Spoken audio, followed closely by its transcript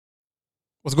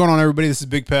What's going on, everybody? This is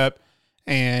Big Pep.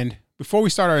 And before we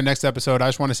start our next episode, I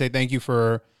just want to say thank you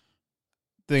for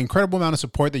the incredible amount of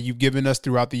support that you've given us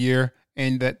throughout the year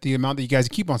and that the amount that you guys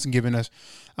keep on giving us.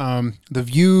 The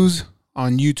views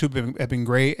on YouTube have been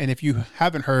great. And if you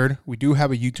haven't heard, we do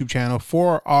have a YouTube channel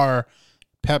for our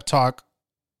Pep Talk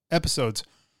episodes.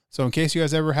 So in case you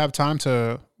guys ever have time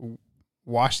to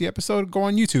watch the episode, go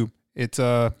on YouTube. It's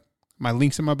my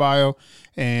link's in my bio,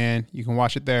 and you can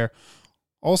watch it there.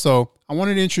 Also, I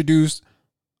wanted to introduce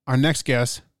our next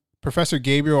guest, Professor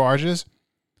Gabriel Arges.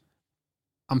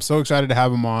 I'm so excited to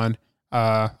have him on.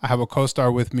 I have a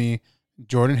co-star with me,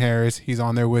 Jordan Harris. He's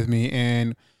on there with me.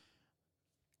 And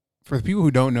for the people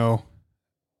who don't know,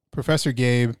 Professor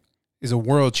Gabe is a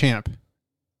world champ,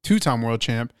 two-time world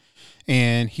champ,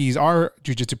 and he's our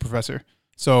jiu-jitsu professor.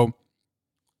 So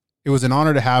it was an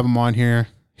honor to have him on here.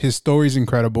 His story is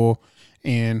incredible,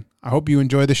 and I hope you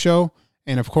enjoy the show.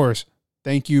 And of course,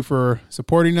 thank you for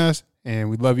supporting us, and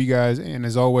we love you guys. And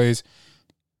as always,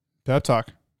 Pep Talk,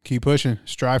 keep pushing,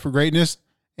 strive for greatness,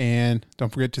 and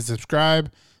don't forget to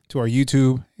subscribe to our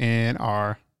YouTube and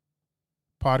our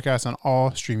podcast on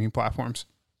all streaming platforms.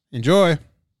 Enjoy.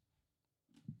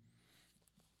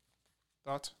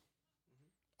 Thoughts?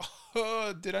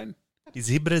 Oh, did I? Is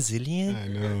he Brazilian? I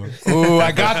know. Oh,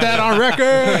 I got that on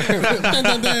record.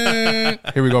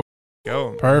 Here we go.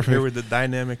 Go. Perfect. Here with the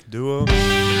dynamic duo.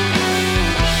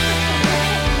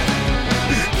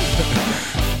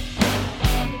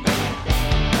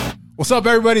 What's up,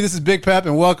 everybody? This is Big Pep,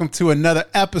 and welcome to another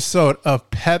episode of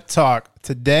Pep Talk.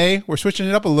 Today, we're switching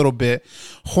it up a little bit.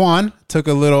 Juan took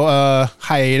a little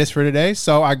hiatus for today,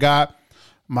 so I got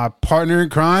my partner in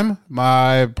crime,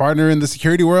 my partner in the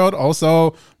security world,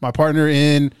 also my partner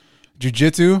in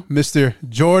jiu-jitsu, Mr.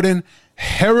 Jordan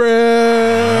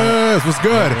Harris. What's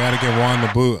good? I gotta get Juan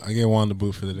the boot. I get Juan the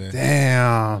boot for the day.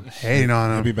 Damn, hating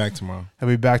on him. He'll be back tomorrow. He'll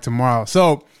be back tomorrow.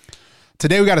 So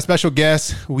today we got a special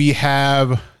guest. We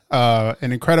have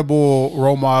an incredible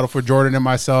role model for Jordan and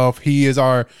myself. He is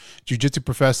our jiu-jitsu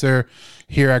professor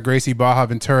here at Gracie Barra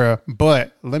Ventura.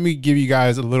 But let me give you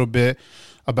guys a little bit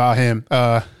about him.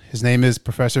 His name is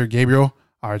Professor Gabriel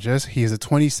Arges. He is a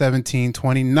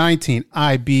 2017-2019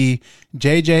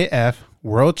 IBJJF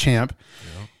world champ.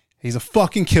 Yeah. He's a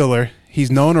fucking killer.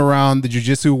 He's known around the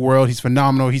jiu-jitsu world. He's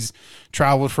phenomenal. He's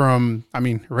traveled from,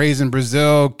 raised in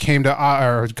Brazil,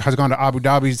 has gone to Abu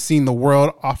Dhabi, seen the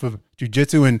world off of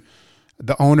jiu-jitsu, and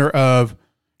the owner of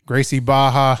Gracie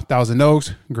Barra Thousand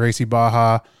Oaks, Gracie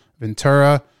Barra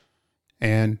Ventura,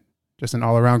 and just an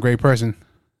all-around great person.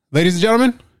 Ladies and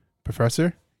gentlemen,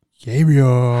 Professor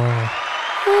Gabriel.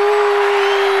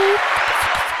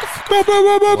 What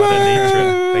an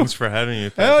intro. Thanks for having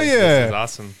me. Hell yeah. This is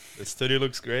awesome. The studio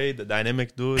looks great. The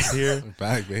dynamic duo is here.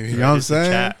 Back, baby. You know what I'm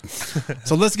saying?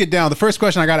 So let's get down. The first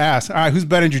question I got to ask. All right, who's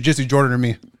better in jiu-jitsu, Jordan or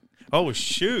me? Oh,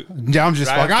 shoot. Yeah, I'm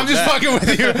just fucking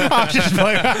with you. I'm just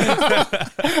playing.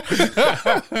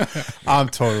 I'm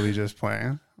totally just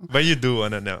playing. But you do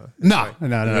want to know. No.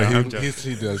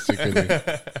 He does secretly.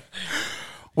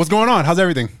 What's going on? How's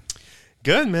everything?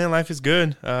 Good, man. Life is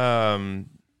good.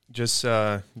 Just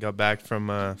got back from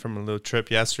a little trip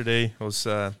yesterday. I was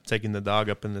taking the dog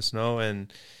up in the snow,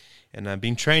 and I've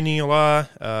been training a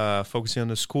lot, focusing on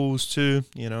the schools too.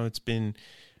 You know, it's been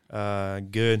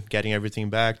good getting everything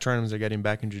back. Tournaments are getting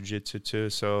back in jiu-jitsu too.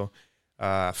 So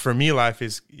for me, life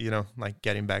is, like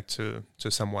getting back to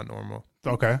somewhat normal.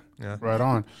 Okay. Yeah. Right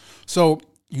on. So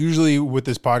usually with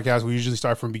this podcast, we usually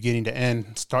start from beginning to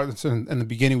end. In the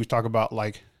beginning, we talk about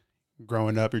like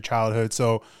growing up, your childhood.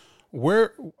 So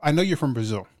I know you're from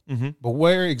Brazil, but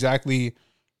where exactly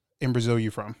in Brazil are you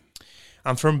from?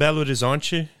 I'm from Belo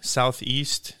Horizonte,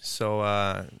 southeast,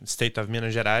 so state of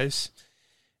Minas Gerais.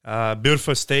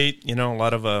 Beautiful state, a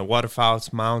lot of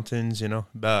waterfalls, mountains, Belo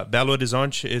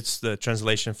Horizonte, it's the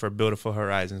translation for beautiful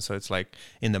horizon. So it's like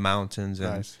in the mountains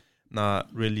and nice. Not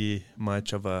really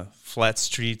much of a flat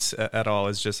streets at all.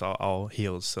 It's just all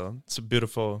hills. So it's a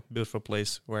beautiful, beautiful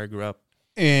place where I grew up.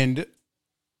 And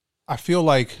I feel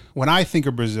like when I think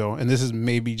of Brazil, and this is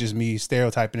maybe just me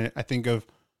stereotyping it, I think of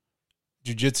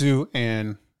jiu-jitsu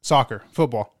and soccer,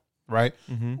 football, right?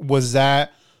 Mm-hmm. Is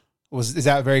that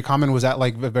very common? Was that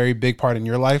like a very big part in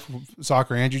your life,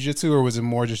 soccer and jiu-jitsu, or was it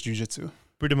more just jiu-jitsu?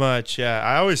 Pretty much, yeah.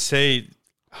 I always say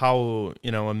how,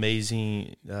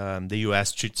 amazing the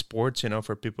U.S. treats sports,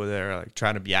 for people that are like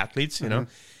trying to be athletes,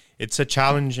 It's a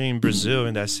challenge in Brazil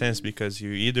in that sense because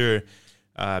you either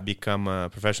become a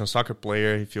professional soccer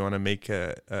player if you want to make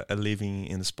a living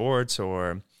in the sports,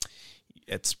 or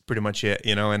it's pretty much it,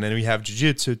 and then we have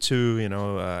jiu-jitsu too,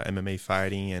 MMA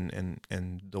fighting,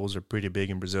 and those are pretty big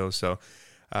in Brazil. So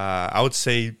I would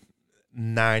say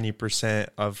 90%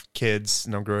 of kids,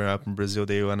 growing up in Brazil,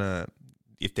 they want to,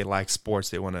 if they like sports,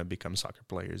 they want to become soccer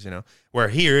players, Where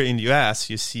here in the U.S.,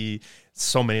 you see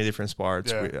so many different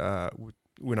sports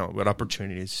with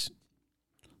opportunities.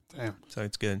 Damn. So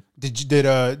it's good. Did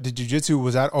jiu-jitsu,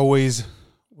 was that always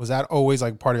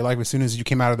like part of your life? As soon as you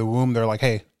came out of the womb, they're like,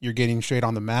 hey, you're getting straight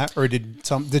on the mat? Or did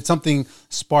something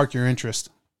spark your interest?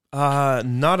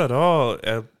 Not at all.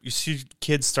 You see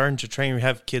kids starting to train. We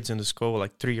have kids in the school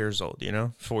like 3 years old,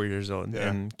 4 years old,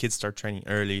 and kids start training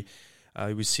early.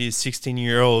 We see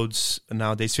 16-year-olds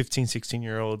nowadays, 15,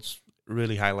 16-year-olds,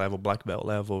 really high level, black belt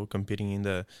level, competing in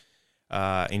the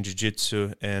in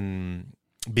jiu-jitsu and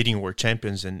beating world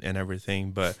champions and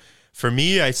everything. But for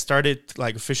me, I started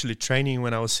like officially training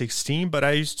when I was 16, but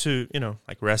I used to,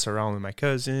 like wrestle around with my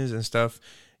cousins and stuff,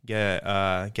 get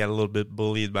a little bit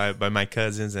bullied by my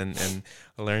cousins and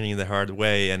learning the hard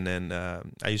way. And then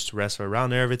I used to wrestle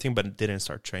around and everything, but didn't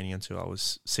start training until I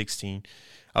was 16.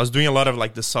 I was doing a lot of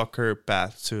like the soccer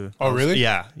path too. Oh, really?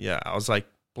 Yeah. I was like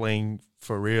playing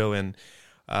for real. And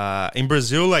in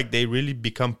Brazil, like they really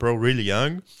become pro really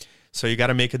young. So you got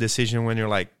to make a decision when you're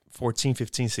like 14,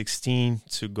 15, 16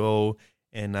 to go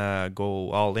and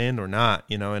go all in or not,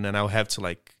 and then I'll have to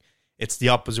like, it's the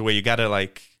opposite way. You got to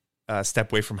like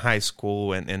step away from high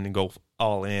school and go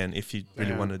all in if you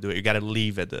really want to do it. You got to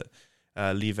leave at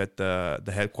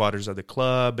the headquarters of the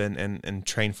club and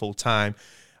train full time.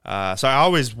 So I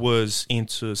always was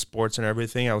into sports and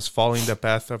everything. I was following the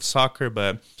path of soccer,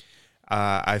 but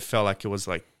I felt like it was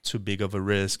like too big of a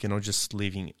risk, just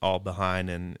leaving all behind.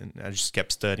 And I just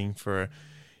kept studying for,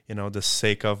 the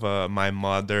sake of my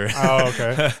mother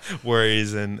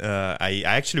worries. And I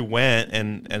actually went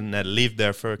and I lived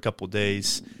there for a couple of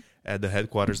days at the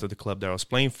headquarters of the club that I was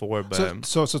playing for. But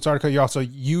so sorry to cut you off. So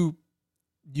you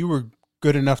were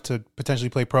good enough to potentially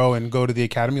play pro and go to the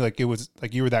academy? Like it was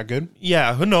like you were that good?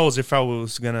 Yeah, who knows if I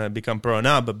was gonna become pro or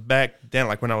not. But back then,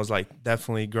 like when I was like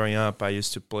definitely growing up, I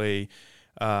used to play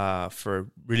for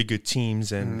really good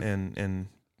teams and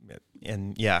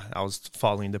yeah, I was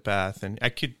following the path, and I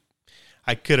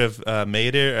could have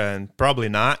made it, and probably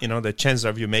not. The chances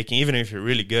of you making, even if you're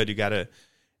really good, you gotta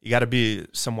be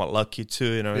somewhat lucky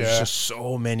too. There's just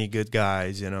so many good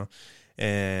guys.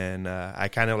 And I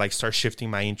kind of like start shifting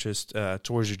my interest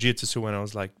towards jiu-jitsu when I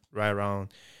was like right around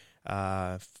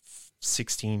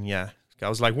 16. Yeah, I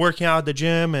was like working out at the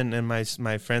gym, and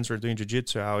my friends were doing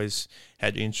jiu-jitsu. I always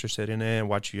had interested in it and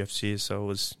watch UFC, so it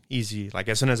was easy. Like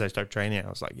as soon as I started training, I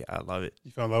was like, yeah, I love it.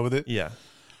 You fell in love with it? Yeah.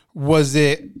 Was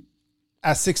it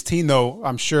at 16 though?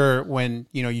 I'm sure when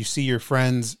you see your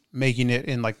friends making it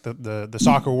in like the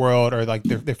soccer world, or like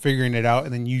they're figuring it out,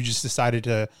 and then you just decided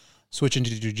to switch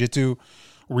into jiu-jitsu.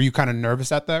 Were you kind of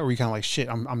nervous at that? Were you kind of like, shit,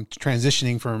 I'm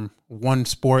transitioning from one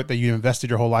sport that you invested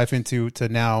your whole life into to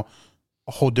now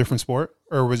a whole different sport?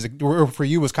 Or was it, or for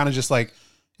you was kind of just like,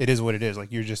 it is what it is?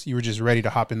 Like you were just ready to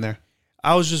hop in there?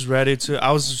 I was just ready to.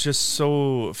 I was just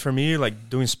so, for me, like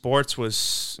doing sports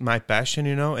was my passion,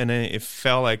 and then it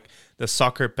felt like the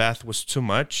soccer path was too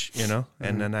much,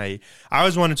 and then I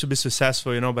always wanted to be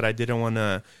successful, but I didn't want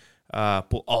to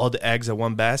put all the eggs at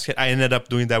one basket. I ended up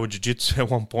doing that with jiu-jitsu at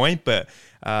one point, but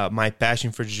my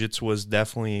passion for jiu-jitsu was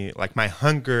definitely, like my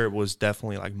hunger was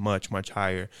definitely like much, much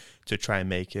higher to try and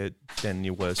make it than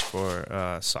it was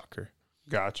for soccer.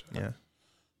 Gotcha. Yeah.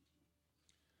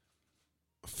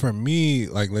 For me,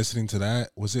 like listening to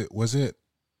that, was it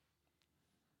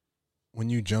when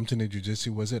you jumped into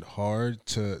jiu-jitsu, was it hard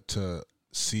to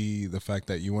see the fact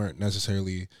that you weren't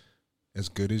necessarily as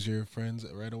good as your friends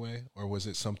right away, or was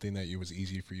it something that it was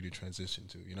easy for you to transition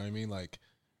to? You know what I mean? Like,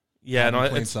 yeah, no,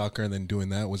 playing soccer and then doing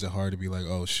that, was it hard to be like,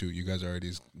 oh shoot, you guys are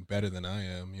already better than I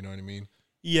am? You know what I mean?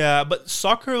 Yeah, but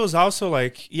soccer was also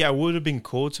like, yeah, it would have been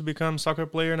cool to become a soccer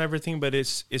player and everything, but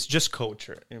it's just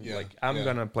culture. And like, I'm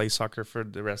gonna play soccer for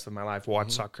the rest of my life,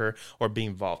 watch soccer or be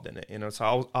involved in it. So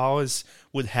I always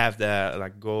would have that,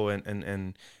 like, go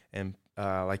and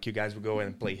like you guys would go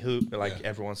and play hoop, like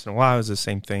every once in a while. It was the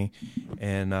same thing,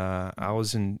 and I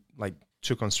wasn't like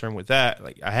too concerned with that.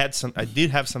 Like I did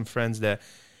have some friends that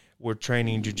were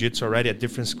training jiu-jitsu already at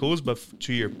different schools, but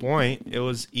to your point, it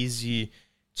was easy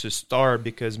to start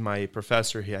because my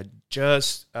professor, he had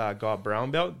just got brown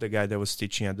belt, the guy that was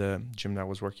teaching at the gym that I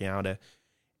was working out at,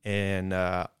 and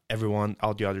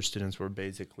all the other students were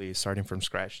basically starting from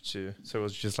scratch too. So it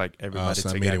was just like everybody so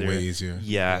that together. made it way easier.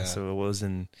 Yeah, so it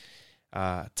wasn't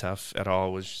tough at all.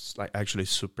 It was just like actually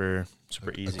super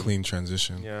easy. A clean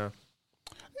transition. Yeah.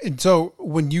 And so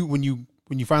when you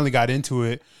finally got into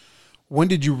it, when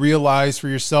did you realize for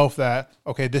yourself that,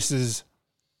 okay, this is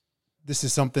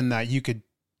something that you could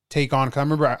take on? Because I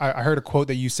remember I heard a quote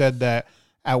that you said that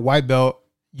at white belt,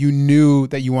 you knew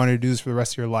that you wanted to do this for the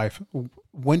rest of your life.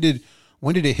 When did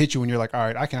it hit you when you're like, all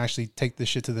right, I can actually take this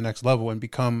shit to the next level and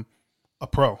become a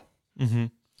pro? Mm-hmm.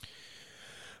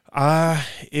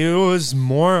 It was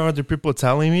more other people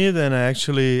telling me than I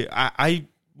actually. I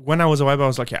when I was a white belt, I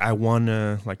was like, I want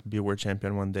to like be a world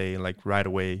champion one day, like right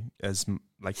away, as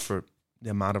like for the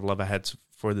amount of love I had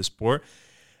for the sport.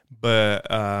 But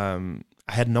I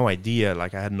had no idea,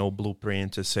 like I had no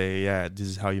blueprint to say, yeah, this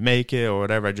is how you make it or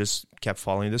whatever. I just kept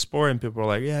following the sport, and people were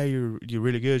like, yeah, you're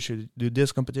really good. You should do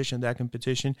this competition, that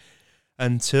competition.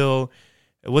 Until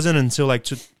it wasn't until like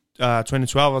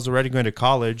 2012, I was already going to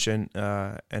college, and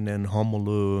then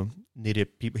Romulo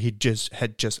needed people. He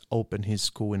had just opened his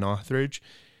school in Northridge,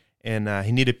 and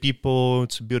he needed people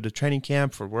to build a training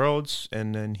camp for Worlds,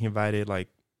 and then he invited like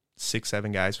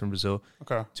 6-7 guys from Brazil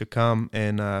to come.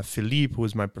 And Philippe, who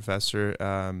was my professor,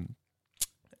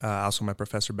 also my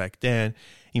professor back then,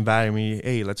 invited me,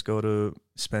 hey, let's go to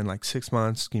spend like 6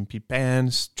 months, compete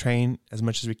pans, train as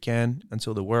much as we can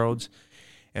until the Worlds.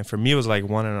 And for me, it was like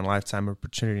one in a lifetime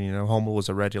opportunity. You know, Romulo was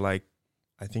already like,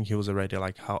 I think he was already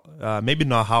like, maybe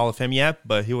not Hall of Fame yet,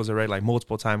 but he was already like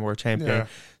multiple time world champion,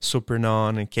 super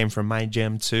known, and came from my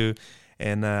gym too.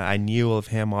 And I knew of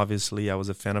him, obviously. I was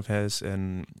a fan of his,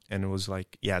 and it was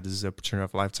like, yeah, this is an opportunity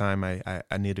of a lifetime. I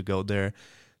need to go there.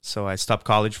 So I stopped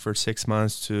college for 6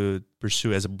 months to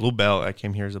pursue as a blue belt. I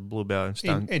came here as a blue belt.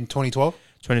 In 2012?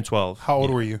 2012. How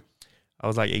old were you? I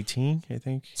was like 18, I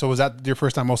think. So was that your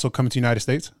first time also coming to the United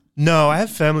States? No, I have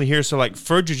family here. So like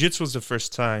for jiu-jitsu was the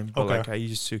first time. But like I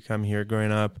used to come here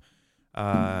growing up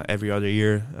every other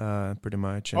year pretty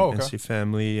much, and see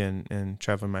family and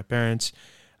travel with my parents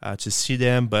to see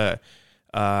them. But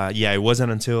yeah, it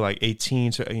wasn't until like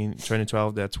 18, so in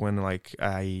 2012, that's when like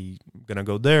I gonna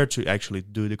go there to actually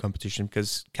do the competition,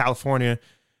 because California,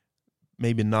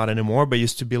 maybe not anymore, but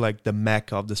used to be like the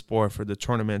mecca of the sport for the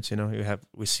tournaments. You know,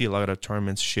 we see a lot of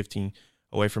tournaments shifting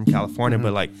away from California,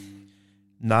 but like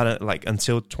not like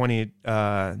until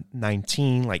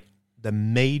 2019, like the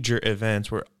major events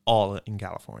were all in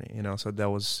California. You know, so that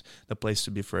was the place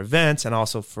to be for events, and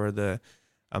also for the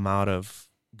amount of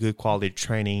good quality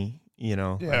training, you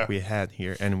know, like we had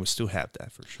here, and we still have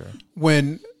that for sure.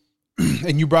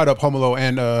 And you brought up Romulo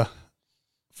and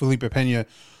Felipe Pena.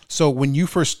 So when you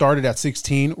first started at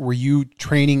 16, were you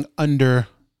training under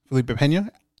Felipe Pena?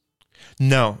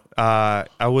 No, I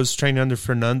was training under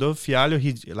Fernando Fialho.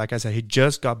 He, like I said, he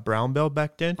just got brown belt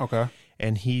back then. Okay.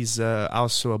 And he's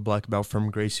also a black belt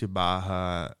from Gracie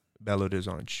Barra, Belo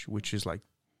Horizonte, which is like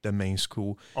the main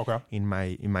school in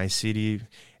my city.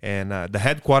 And the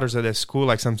headquarters of that school,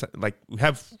 like sometimes, like we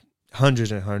have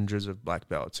hundreds and hundreds of black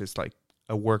belts. It's like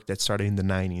a work that started in the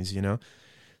 90s, you know?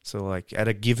 So like at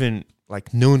a given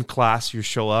like noon class, you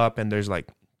show up and there's like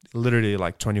literally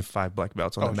like 25 black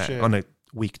belts on the mat on a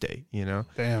weekday, you know?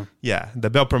 Damn. Yeah. The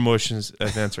belt promotions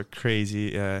events are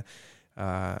crazy.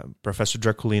 Professor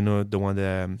Draculino, the one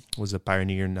that was a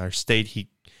pioneer in our state,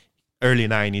 early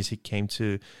 90s, he came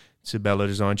to Belo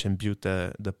Horizonte and built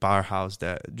the powerhouse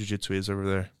that jiu-jitsu is over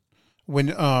there. When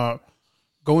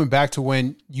going back to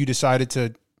when you decided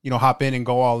to, you know, hop in and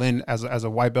go all in as a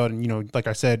white belt, and, you know, like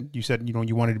I said, you said, you know,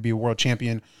 you wanted to be a world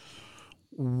champion.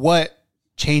 What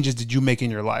changes did you make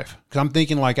in your life? Because I'm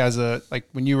thinking like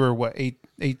when you were what,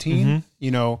 18,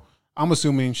 you know, I'm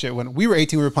assuming shit when we were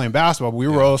 18, we were playing basketball, but we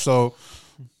were also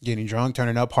getting drunk,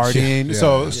 turning up, partying.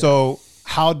 So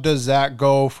how does that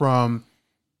go from,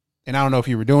 and I don't know if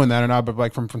you were doing that or not, but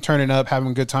like from turning up, having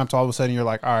a good time to all of a sudden you're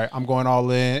like, all right, I'm going all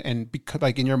in. And because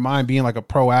like in your mind being like a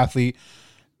pro athlete,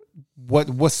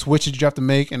 what switch did you have to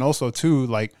make? And also too,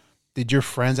 like, did your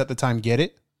friends at the time get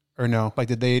it or no? Like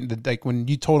like when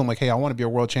you told them like, hey, I want to be a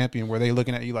world champion, were they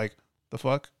looking at you like, the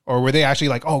fuck? Or were they actually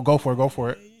like, oh, go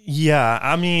for it? Yeah,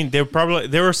 I mean, they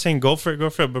were saying go for it,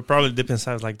 but probably deep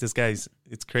inside like, this guy's,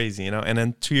 it's crazy, you know? And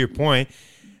then to your point,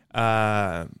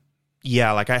 yeah,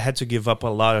 like I had to give up a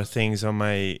lot of things on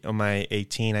my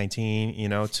 18, 19, you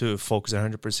know, to focus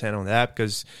 100% on that,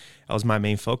 because that was my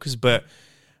main focus. But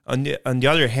on the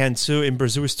other hand, too, in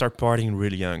Brazil, we start partying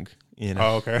really young, you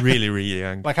know, really, really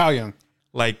young. Like how young?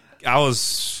 Like I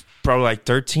was probably like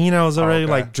 13. I was already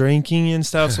like drinking and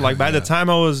stuff. So like by the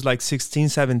time I was like 16,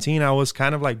 17, I was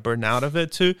kind of like burned out of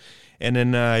it too. And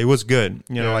then it was good,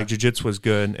 you know, like jiu-jitsu was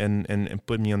good and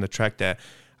put me on the track that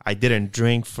I didn't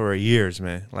drink for years,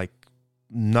 man. Like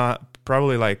not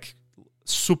probably like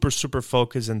super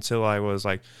focused until I was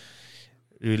like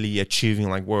really achieving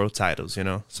like world titles, you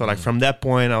know? So like from that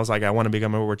point, I was like, I want to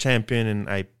become a world champion,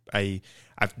 and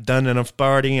I've done enough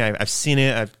partying. I've seen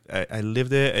it. I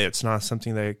lived it. It's not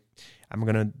something that I'm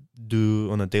gonna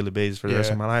do on a daily basis for the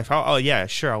rest of my life. Oh yeah,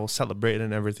 sure, I will celebrate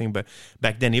and everything. But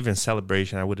back then, even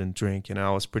celebration, I wouldn't drink. You know,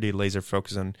 I was pretty laser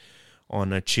focused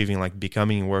on achieving, like,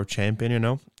 becoming world champion. You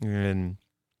know, and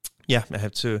yeah, I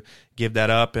have to give that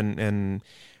up. And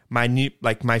my new,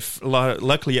 like,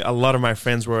 luckily a lot of my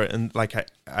friends were in, like,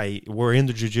 I were in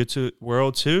the jiu-jitsu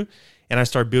world too. And I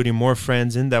started building more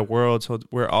friends in that world, so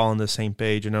we're all on the same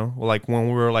page, you know. Like, when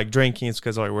we were, like, drinking, it's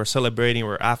because, like, we're celebrating,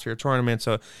 we're after a tournament,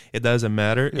 so it doesn't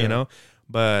matter, you know.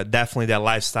 But definitely that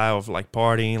lifestyle of, like,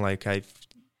 partying, like,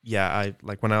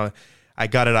 when I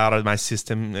got it out of my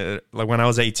system. Like, when I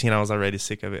was 18, I was already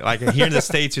sick of it. Like, here in the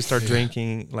States, you start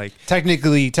drinking, like,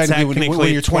 technically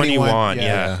when you're 21.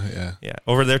 Yeah.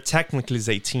 Over there, technically it's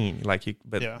 18. Like,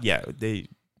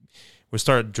 we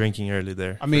started drinking early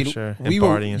there. I mean, for sure.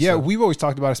 We've always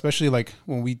talked about, especially like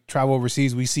when we travel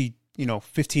overseas, we see,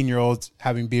 15-year-olds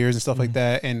having beers and stuff like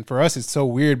that. And for us, it's so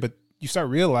weird, but you start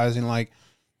realizing, like,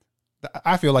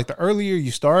 I feel like the earlier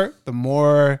you start, the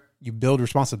more you build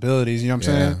responsibilities. You know what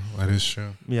I'm saying? That is true.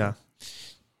 Yeah.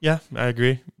 Yeah, I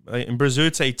agree. In Brazil,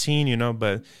 it's 18,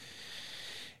 but I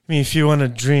mean, if you want to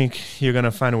drink, you're going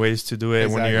to find ways to do it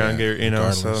when you're younger,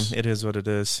 regardless. So it is what it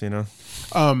is,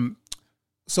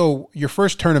 So your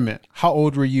first tournament, how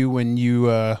old were you when you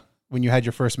had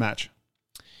your first match?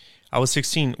 I was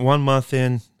 16, 1 month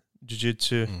in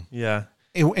jiu-jitsu. Yeah.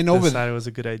 And over decided it was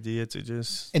a good idea to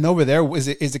just. And over there, is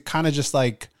it kind of just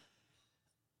like,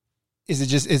 is it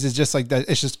just like that?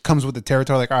 It just comes with the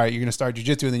territory. Like, all right, you're going to start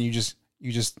jiu-jitsu and then you just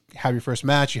have your first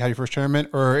match, you have your first tournament,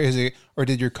 or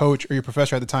did your coach or your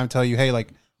professor at the time tell you, hey, like,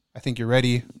 I think you're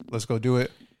ready, let's go do it?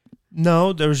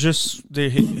 No, there was just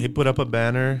he put up a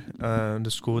banner in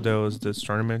the school. There was this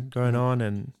tournament going on,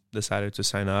 and decided to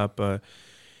sign up.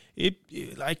 It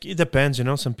depends,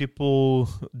 Some people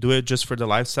do it just for the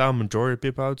lifestyle. Majority of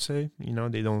people, I would say,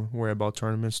 they don't worry about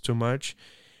tournaments too much.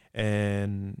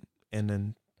 And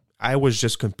then I was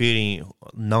just competing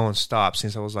nonstop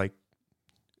since I was like,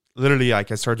 literally,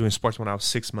 like, I started doing sports when I was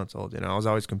 6 months old. I was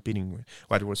always competing,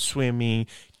 whether it was swimming,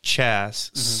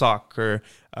 chess, soccer,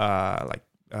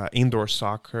 indoor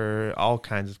soccer, all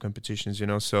kinds of competitions,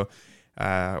 So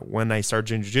when I started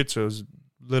doing jiu-jitsu, it was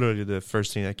literally the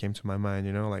first thing that came to my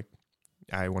mind, like,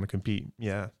 I want to compete.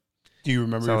 Yeah. Do you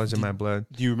remember? It's always in my blood.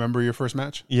 Do you remember your first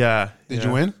match? Yeah. Did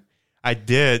you win? I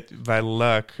did, by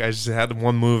luck. I just had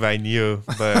one move I knew,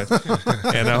 but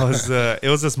and I was it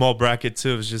was a small bracket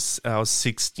too. It was just I was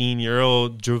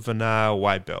 16-year-old juvenile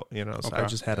white belt, So I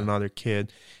just had another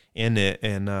kid in it,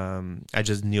 and I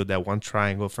just knew that one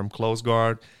triangle from close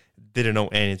guard. Didn't know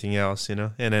anything else,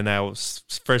 And then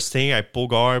first thing I pull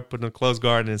guard, put in a close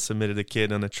guard, and submitted the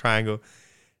kid on a triangle,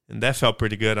 and that felt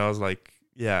pretty good. I was like,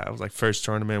 first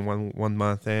tournament, one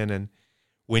month in, and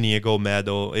winning a gold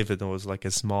medal, even though it was like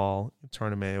a small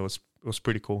tournament, it was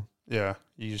pretty cool. Yeah,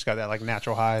 you just got that like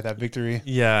natural high, that victory.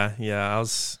 Yeah.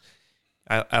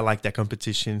 I like that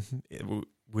competition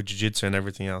with jiu-jitsu and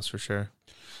everything else for sure.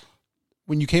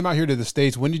 When you came out here to the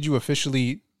States, when did you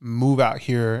officially move out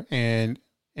here and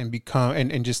become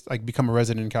and just like become a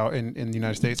resident in the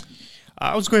United States?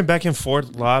 I was going back and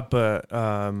forth a lot, but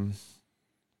I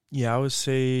would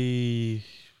say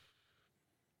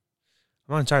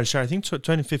I'm not entirely sure. I think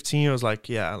 2015 I was like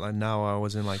now I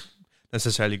wasn't like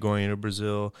necessarily going to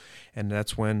Brazil, and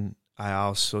that's when I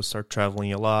also start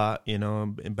traveling a lot,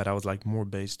 but I was like more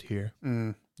based here.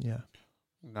 Yeah.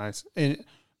 Nice. And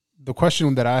the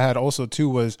question that I had also too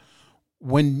was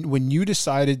when you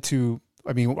decided to,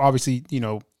 I mean, obviously,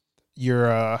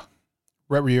 you're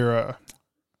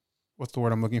what's the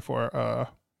word I'm looking for?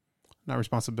 Not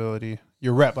responsibility.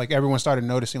 Your rep. Like, everyone started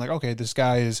noticing, like, okay, this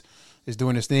guy is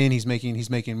doing his thing. He's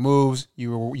making moves.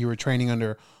 You were training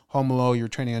under Romulo. You were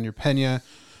training under Pena.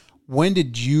 When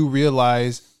did you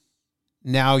realize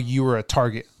now you were a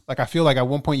target? Like, I feel like at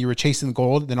one point you were chasing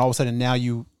gold, then all of a sudden now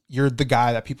you're the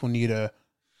guy that people need to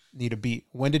beat.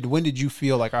 When did you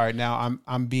feel like, all right, now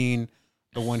I'm being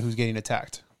the one who's getting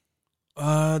attacked?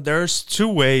 There's two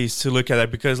ways to look at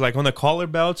it, because like on the collar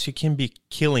belts, you can be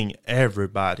killing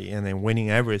everybody and then winning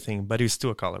everything, but you're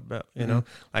still a collar belt,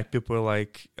 like people are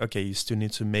like, okay, you still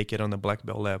need to make it on the black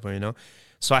belt level,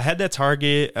 So I had that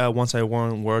target, once I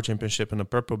won world championship in the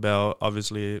purple belt.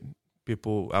 Obviously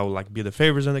I would like be the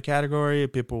favorites in the category.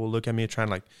 People will look at me trying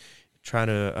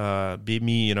to beat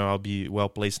me, I'll be well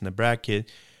placed in the bracket.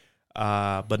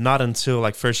 But not until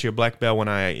like first year black belt when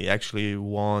I actually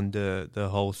won the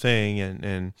whole thing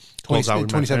and closed out with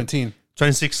 2017.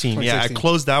 2016. Yeah, I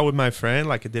closed out with my friend.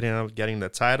 Like, I didn't end up getting the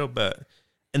title, but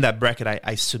in that bracket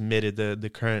I submitted the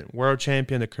current world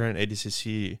champion, the current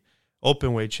ADCC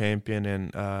open weight champion,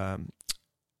 and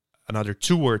another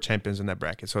 2 world champions in that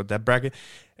bracket. So that bracket,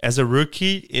 as a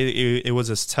rookie, it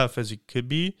was as tough as it could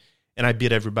be, and I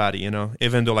beat everybody, you know,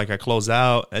 even though like I closed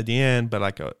out at the end, but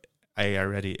like I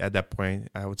already at that point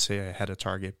I would say I had a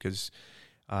target because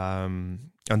on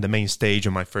the main stage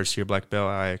of my first year black belt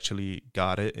I actually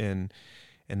got it, and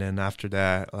then after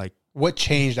that, like, what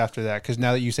changed after that? Because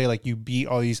now that you say like you beat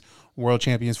all these world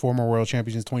champions, former world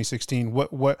champions in 2016,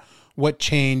 what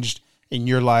changed in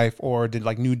your life, or did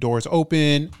like new doors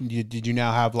open? Did you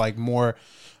now have like more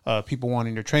people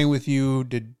wanting to train with you?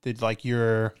 Did like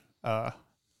your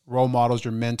role models,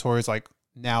 your mentors, like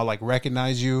now like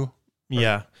recognize you?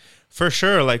 Yeah, for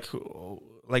sure. Like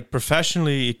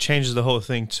professionally, it changes the whole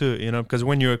thing too, you know, because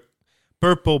when you're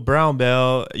purple, brown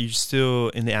belt, you're still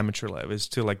in the amateur level. It's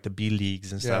still like the B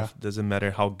leagues and stuff. Yeah. Doesn't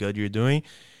matter how good you're doing.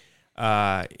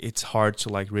 It's hard to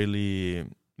like really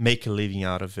make a living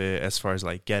out of it as far as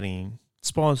like getting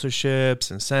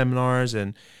sponsorships and seminars.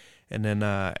 And then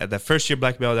at the first year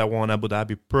black belt, I won Abu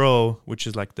Dhabi Pro, which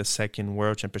is like the second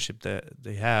world championship that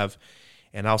they have,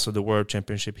 and also the world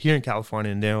championship here in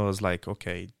California. And then I was like,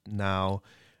 okay, now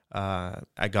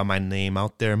I got my name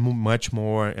out there much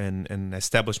more and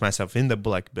established myself in the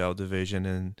black belt division.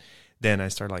 And then I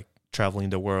started like traveling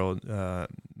the world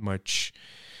much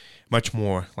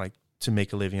more, like to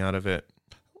make a living out of it.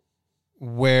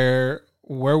 Where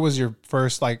was your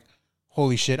first like,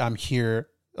 holy shit, I'm here,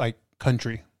 like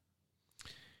country?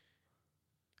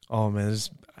 Oh man,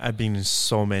 I've been in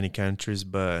so many countries,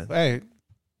 but hey,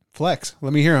 flex.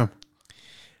 Let me hear them.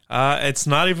 It's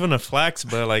not even a flex,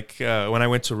 but like when I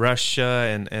went to Russia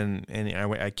and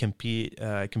I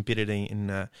competed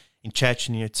in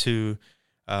Chechnya too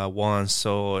once,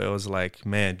 so it was like,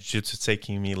 man, jiu-jitsu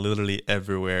taking me literally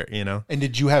everywhere, you know. And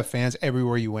did you have fans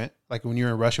everywhere you went? Like when you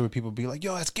were in Russia, would people be like,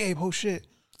 "Yo, that's Gabe, oh shit"?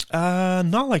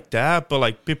 Not like that, but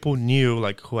like people knew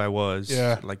like who I was.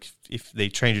 Yeah. Like if they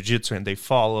train jiu-jitsu and they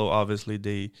follow, obviously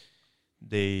they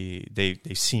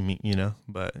see me, you know.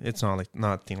 But it's not like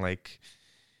nothing like.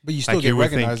 But you still like get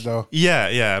recognized, though.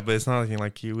 Yeah, but it's not anything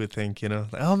like you would think, you know.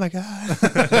 Like, oh my god!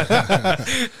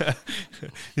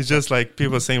 It's just like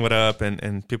people saying what up,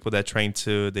 and people that train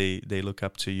too. They look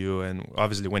up to you, and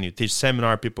obviously when you teach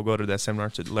seminar, people go to that seminar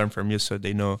to learn from you, so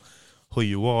they know who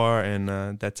you are, and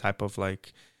that type of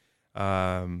like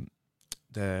the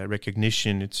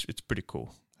recognition. It's pretty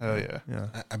cool. Oh yeah.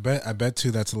 I bet too.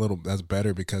 That's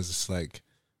better because it's like.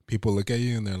 People look at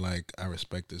you and they're like, I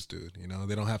respect this dude. You know,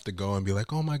 they don't have to go and be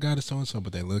like, oh my God, it's so-and-so.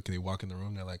 But they look and they walk in the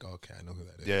room. They're like, okay, I know who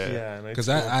that is. Yeah. Because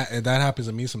that happens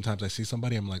to me sometimes. I see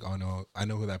somebody. I'm like, oh no, I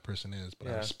know who that person is, but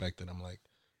I respect it. I'm like,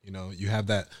 you know, you have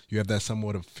that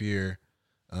somewhat of fear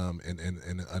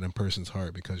in a person's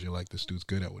heart because you're like, this dude's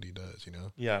good at what he does, you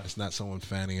know? Yeah. It's not someone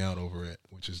fanning out over it,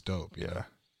 which is dope. You know?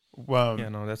 Well, yeah,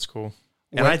 no, that's cool.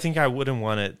 And I think I wouldn't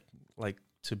want it like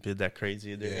to be that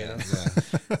crazy either, you know?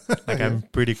 Yeah. Like I'm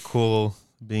pretty cool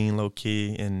being low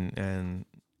key and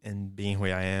being who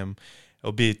I am.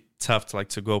 It'll be tough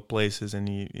to go places and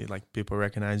you like people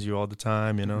recognize you all the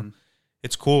time, you know. Mm-hmm.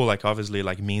 It's cool, like obviously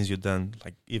like means you've done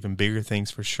like even bigger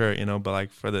things for sure, you know, but like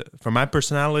for my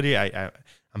personality,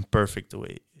 I'm perfect the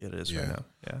way it is right now.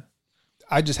 Yeah.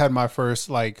 I just had my first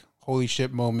like holy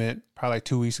shit moment probably like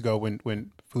 2 weeks ago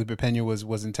when Felipe Pena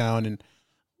was in town and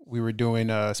we were doing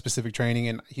specific training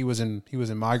and he was in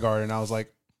my guard and I was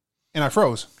like, and I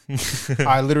froze.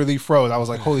 I literally froze. I was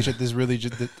like, holy shit, this really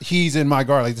he's in my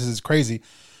guard. Like, this is crazy.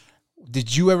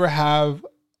 Did you ever have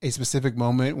a specific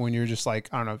moment when you're just like,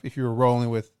 I don't know, if you were rolling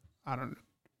with, I don't know,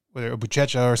 whether a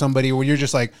Buchecha or somebody where you're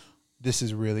just like, this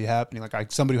is really happening.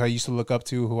 Like somebody who I used to look up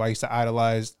to, who I used to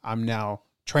idolize, I'm now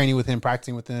training with him,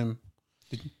 practicing with him.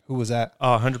 Who was that?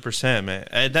 Oh, 100%,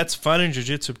 man. That's fun in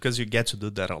jiu-jitsu because you get to do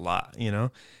that a lot, you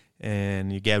know,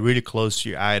 and you get really close to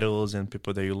your idols and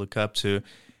people that you look up to.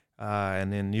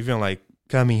 And then even like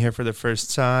coming here for the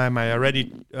first time, I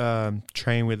already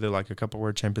trained with like a couple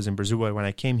world champions in Brazil. When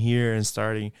I came here and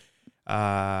starting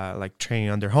like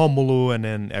training under Romulo, and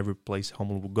then every place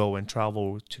Romulo would go and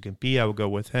travel to compete, I would go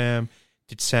with him,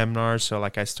 did seminars. So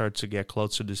like I started to get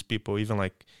close to these people, even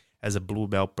like as a blue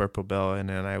belt, purple belt, and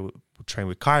then I would train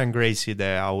with Karen Gracie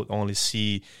that I would only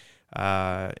see,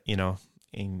 you know,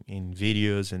 in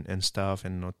videos and stuff,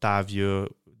 and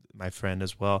Otavio, my friend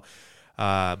as well.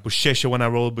 Buchecha, when I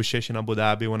rolled Buchecha in Abu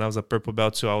Dhabi, when I was a purple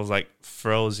belt too, I was like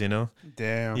froze, you know?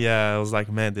 Damn. Yeah, I was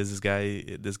like, man, this guy's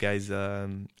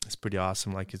it's pretty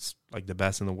awesome. Like, it's like the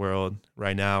best in the world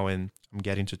right now, and I'm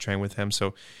getting to train with him.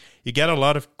 So you get a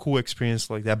lot of cool experience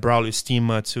like that. Braulio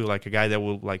Estima too, like a guy that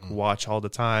will like watch all the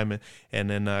time. And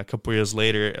then a couple years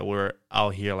later, we're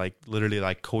out here like literally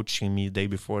like coaching me the day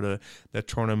before the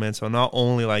tournament. So not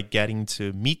only like getting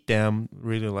to meet them,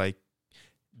 really like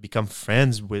become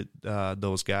friends with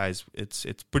those guys. It's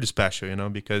pretty special, you know,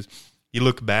 because you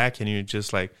look back and you're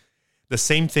just like the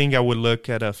same thing. I would look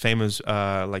at a famous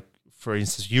like, for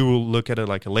instance, you will look at it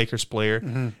like a Lakers player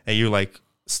and you're like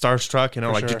starstruck, you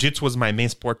know, like jiu-jitsu was my main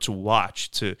sport to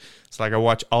watch too. It's like I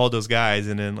watch all those guys,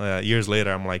 and then years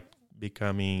later I'm like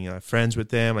becoming friends with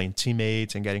them, like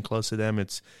teammates, and getting close to them.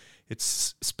 It's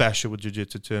special with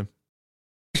jiu-jitsu too.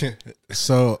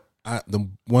 So the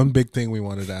one big thing we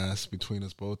wanted to ask between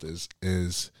us both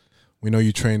is we know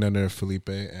you trained under Felipe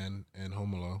and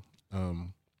Romulo,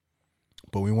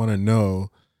 but we want to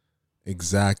know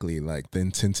exactly like the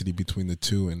intensity between the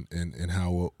two and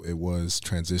how it was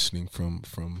transitioning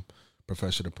from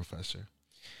professor to professor.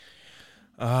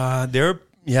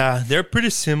 They're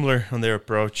pretty similar on their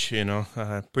approach, you know,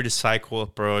 pretty cycle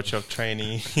approach of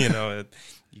training. You know,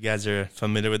 you guys are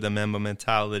familiar with the Mamba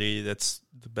mentality. That's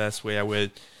the best way I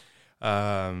would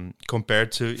compare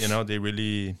to, you know, they're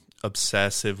really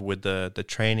obsessive with the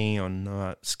training, on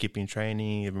not skipping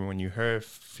training, even when you hurt,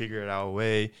 figure it out a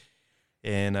way.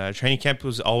 And training camp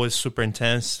was always super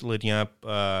intense leading up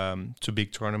to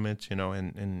big tournaments, you know,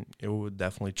 and it would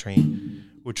definitely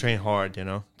train hard, you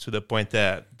know, to the point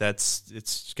that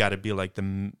it's got to be like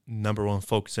the number one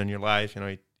focus in your life. You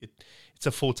know, it's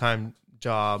a full-time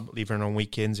job, even on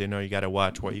weekends, you know, you got to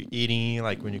watch what you're eating,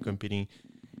 like when you're competing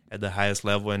at the highest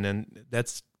level. And then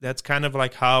that's kind of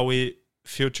like how it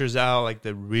filters out like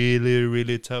the really,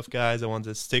 really tough guys that want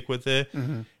to stick with it.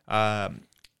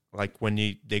 Like when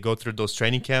they go through those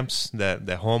training camps that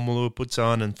Romulo puts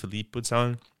on and Felipe puts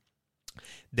on,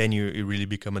 then you really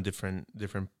become a different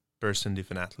person,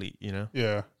 different athlete, you know?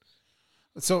 Yeah.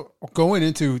 So going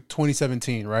into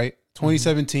 2017, right?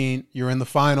 2017, you're in the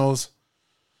finals.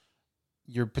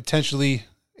 You're potentially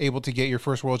able to get your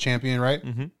first world champion, right?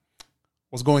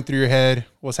 What's going through your head?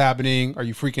 What's happening? Are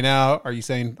you freaking out? Are you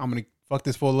saying, I'm going to fuck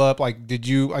this fool up? Like, did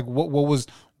you, like,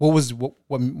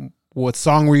 what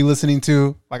song were you listening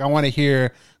to? Like, I want to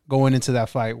hear going into that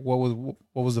fight. What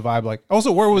was the vibe like?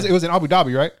 Also, where was it? Was in Abu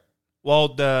Dhabi, right?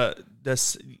 Well, there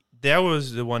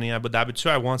was the one in Abu Dhabi too.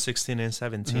 I won 16 and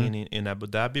 17 in Abu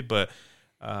Dhabi, but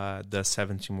the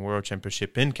 17 World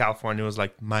Championship in California was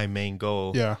like my main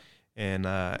goal. Yeah, and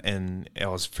I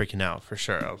was freaking out for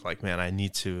sure. I was like, man, I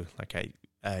need to, like,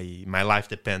 my life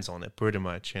depends on it, pretty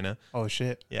much, you know. Oh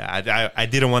shit. Yeah, I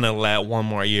didn't want to let one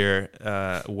more year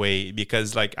wait,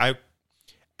 because like I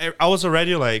was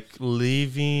already like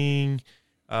leaving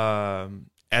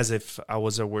as if I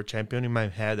was a world champion in my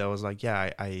head. I was like, yeah,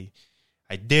 I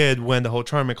did win the whole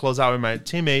tournament, close out with my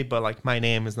teammate, but like my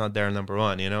name is not there number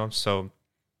one, you know. So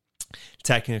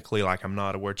technically, like, I'm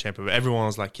not a world champion, but everyone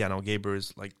was like, yeah, no, Gabriel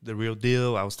is like the real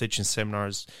deal. I was teaching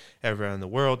seminars everywhere in the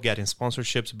world, getting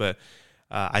sponsorships, but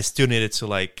I still needed to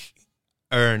like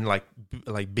earn like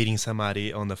beating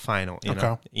somebody on the final, you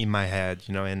know, in my head,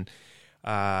 you know. And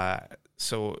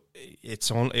so it's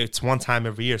one time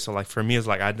every year. So like for me, it's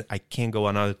like I can't go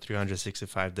another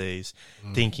 365 days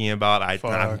thinking about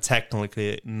I'm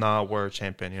technically not world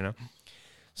champion, you know.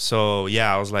 So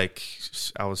yeah,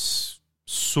 I was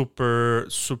super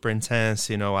intense,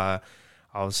 you know. I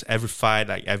was every fight,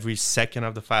 like every second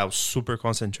of the fight, I was super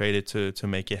concentrated to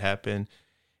make it happen.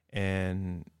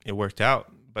 And it worked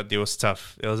out, but it was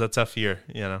tough. It was a tough year,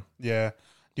 you know. Yeah.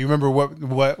 Do you remember what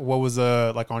was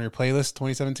like on your playlist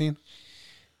 2017?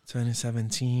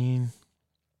 2017,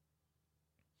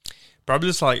 probably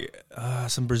just like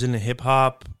some Brazilian hip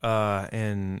hop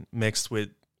and mixed with,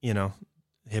 you know,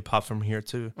 hip hop from here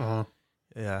too.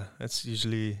 Yeah, that's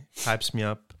usually hypes me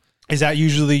up. Is that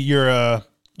usually your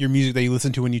music that you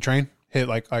listen to when you train? Hit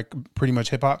like pretty much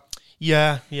hip hop?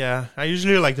 Yeah. I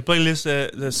usually like the playlist,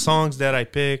 the songs that I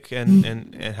pick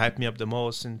and hype me up the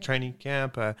most in training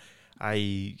camp. I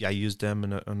use them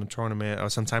in a tournament, or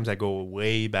sometimes I go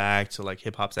way back to like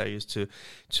hip hops that I used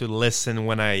to listen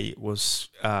when I was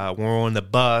when we were on the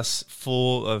bus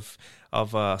full of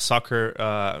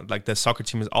soccer. Like the soccer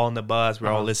team is all on the bus. We're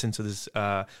all listening to this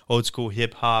old school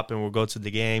hip hop, and we'll go to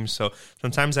the game. So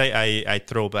sometimes I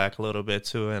throw back a little bit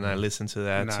too, and I listen to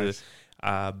that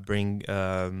to bring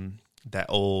that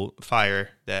old fire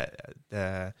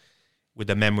that with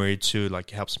the memory too, like,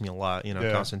 helps me a lot, you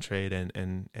know, concentrate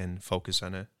and focus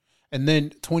on it. And then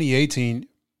 2018,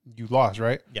 you lost,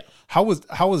 right? Yeah. How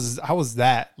was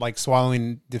that like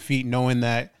swallowing defeat, knowing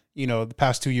that the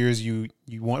past 2 years you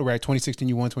won, right? 2016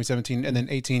 you won, 2017, and then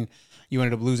 18 you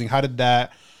ended up losing. How did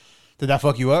that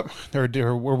fuck you up,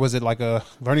 or was it like a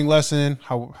learning lesson?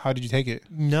 How did you take it?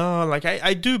 No, like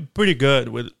I do pretty good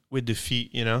with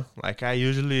defeat. Like I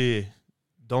usually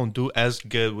don't do as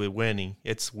good with winning.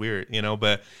 It's weird,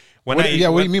 but when what do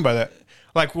you mean by that?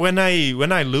 Like when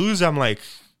I lose, I'm like,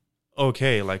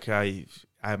 okay, like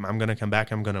I'm gonna come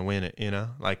back, I'm gonna win it,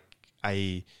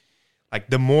 like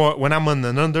the more when I'm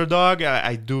an underdog,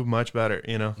 I do much better,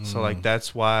 so like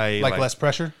that's why like less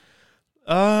pressure.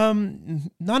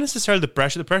 Not necessarily the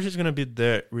pressure is gonna be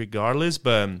there regardless,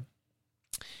 but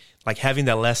like having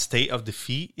that less state of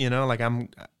defeat, like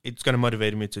it's gonna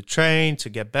motivate me to train, to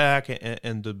get back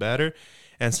and do better.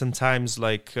 And sometimes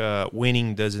like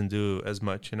winning doesn't do as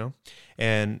much,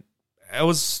 and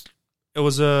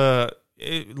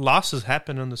losses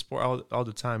happen in the sport all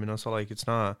the time, so like it's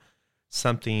not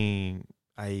something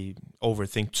I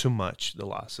overthink too much, the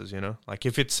losses, like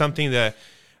if it's something that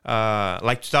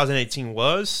like 2018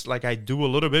 was, like I do a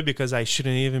little bit because I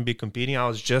shouldn't even be competing. I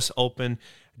was just open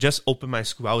my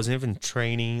school. I wasn't even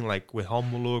training like with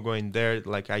Romulo, going there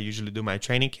like I usually do my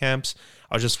training camps.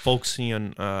 I was just focusing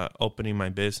on opening my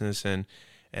business, and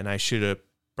I should have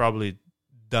probably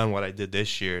done what I did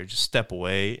this year, just step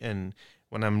away, and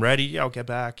when I'm ready, I'll get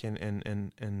back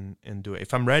and do it.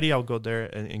 If I'm ready, I'll go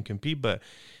there and compete. But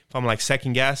if I'm like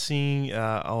second guessing,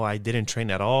 I didn't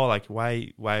train at all, like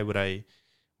why would I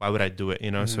do it?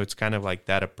 Mm-hmm. So it's kind of like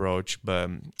that approach, but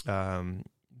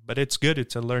it's good.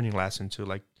 It's a learning lesson too.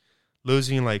 Like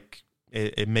losing, like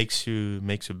it makes you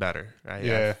better. Right?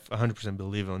 Yeah, I 100%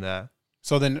 believe in that.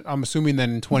 So then I'm assuming that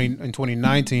in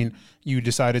 2019 you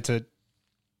decided to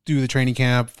do the training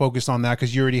camp, focus on that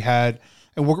because you already had.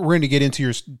 And we're going to get into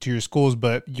your schools,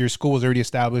 but your school was already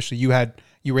established, so you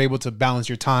were able to balance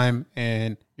your time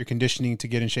and your conditioning to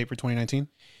get in shape for 2019.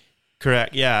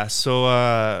 Correct. Yeah. So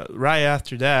right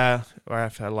after that, or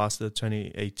after I lost the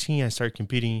 2018, I started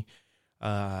competing.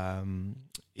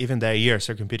 Even that year, I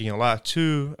started competing a lot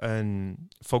too, and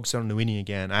focused on the winning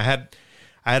again. I had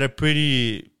a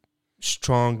pretty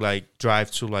strong like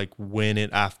drive to like win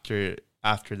it after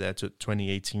that to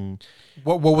 2018.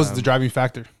 What was the driving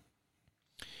factor?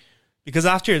 Because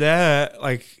after that,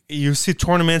 like you see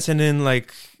tournaments, and then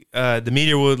like the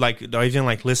media would like don't even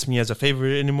like list me as a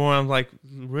favorite anymore. I'm like,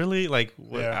 really? Like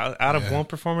out of one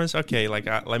performance? Okay, like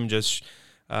let me just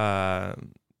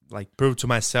like prove to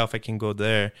myself I can go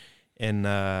there and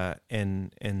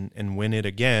win it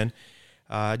again.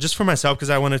 Just for myself, because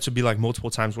I wanted to be like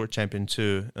multiple times world champion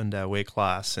too in that weight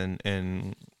class, and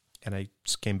I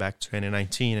just came back to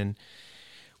 2019 and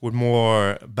with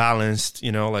more balanced,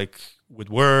 like with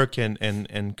work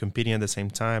and competing at the same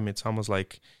time. It's almost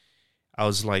like I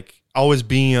was like always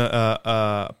being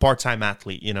a part-time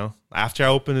athlete, After I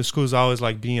opened the schools, I was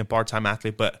like being a part-time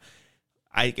athlete, but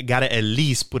I gotta at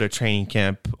least put a training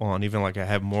camp on. Even like I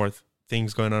have more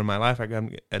things going on in my life, I got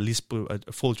at least put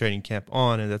a full training camp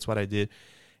on, and that's what I did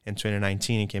in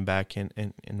 2019 and came back and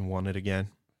won it again.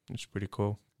 It's pretty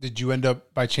cool. Did you end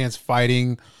up by chance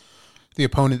fighting the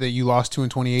opponent that you lost to in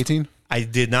 2018? I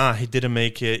did not. He didn't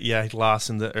make it. Yeah, he lost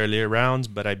in the earlier rounds,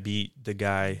 but I beat the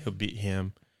guy who beat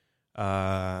him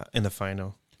in the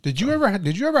final. Did you ever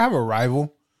have a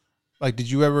rival? Like, did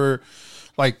you ever,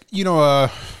 like,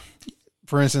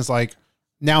 for instance, like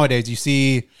nowadays you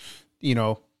see,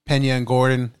 Pena and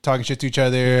Gordon talking shit to each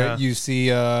other. Yeah. You see,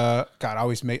 God, I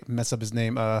always mess up his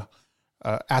name.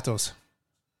 Atos.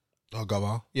 Oh,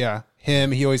 Gabal. Yeah,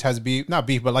 him. He always has beef, not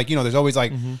beef, but like there's always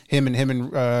like him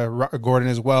and Gordon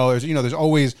as well. There's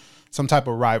always some type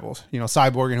of rivals.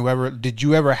 Cyborg and whoever. Did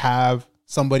you ever have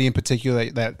somebody in particular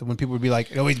that when people would be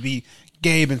like, it always be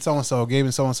Gabe and so and so, Gabe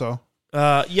and so and so?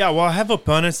 Yeah, well, I have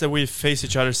opponents that we face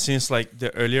each other since like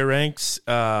the earlier ranks,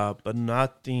 but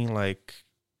nothing like.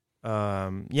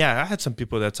 I had some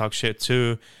people that talk shit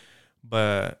too,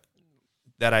 but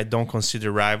that I don't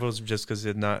consider rivals just because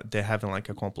they haven't like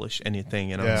accomplished anything,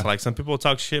 Yeah. So like some people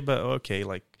talk shit, but okay,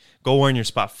 like go earn your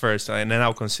spot first, and then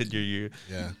I'll consider you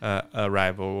a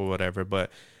rival or whatever. But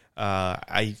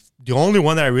the only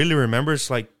one that I really remember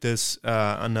is like this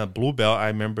on a blue belt. I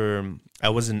remember I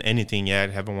wasn't anything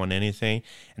yet, haven't won anything,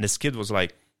 and this kid was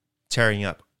like tearing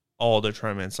up all the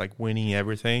tournaments, like winning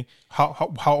everything.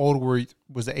 How old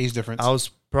was the age difference? I was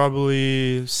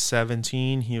probably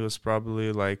 17. He was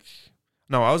probably like.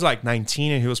 No, I was like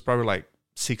 19 and he was probably like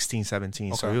 16,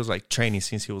 17. Okay. So he was like training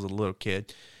since he was a little kid.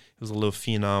 He was a little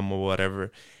phenom or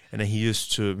whatever. And then he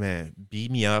used to, beat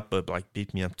me up, but like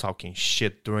beat me up talking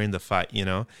shit during the fight,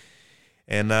 And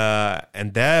And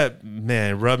that,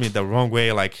 man, rubbed me the wrong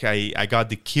way. Like I got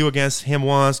the kill against him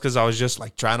once because I was just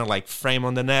like trying to like frame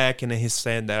on the neck, and then he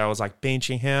said that I was like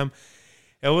pinching him.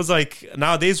 It was like,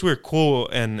 nowadays we're cool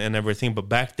and everything, but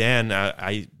back then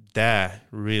I that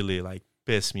really like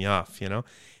pissed me off, you know.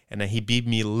 And then he beat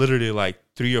me literally like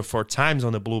 3 or 4 times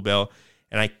on the blue belt,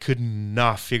 and I could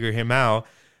not figure him out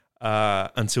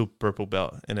until purple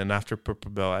belt. And then after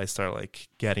purple belt, I started like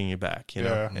getting it back, you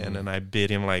know. And then I beat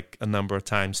him like a number of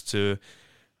times too.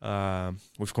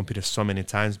 We've competed so many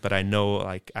times, but I know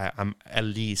like I'm at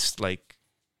least like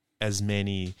as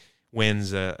many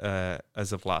wins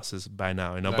as of losses by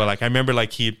now, you know. Nice. But like I remember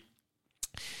like he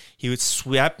would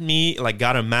sweep me, like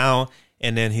got him out,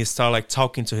 and then he started like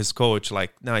talking to his coach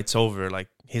like, no, it's over, like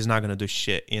he's not gonna do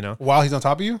shit, you know, while he's on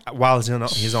top of you, while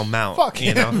he's on mount. Fuck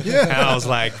you him. know. Yeah. And I was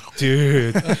like,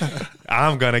 dude,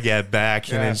 I'm gonna get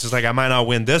back. And it's just like, I might not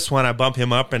win this one, I bump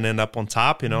him up and end up on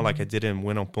top, you know. Like I didn't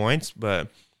win on points, but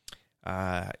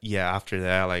after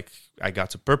that, like I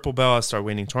got to purple belt, I started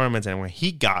winning tournaments, and when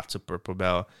he got to purple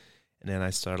belt, and then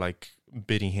I started like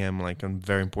beating him like on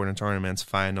very important tournaments,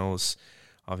 finals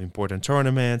of important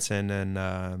tournaments. And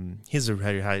then he's a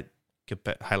very high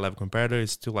level competitor. He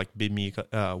still like beat me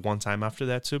one time after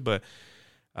that too, but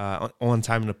one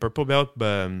time in the purple belt.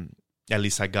 But at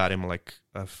least I got him like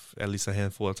at least a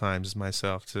handful of times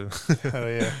myself too. Hell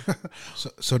yeah.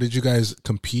 So did you guys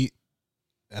compete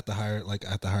at the higher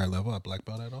level at black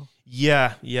belt at all?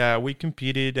 Yeah, we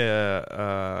competed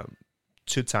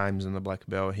 2 times in the black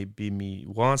belt. He beat me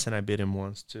once, and I beat him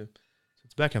once too. So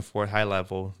it's back and forth, high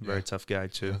level, very tough guy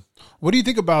too. Yeah. What do you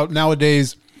think about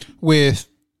nowadays with,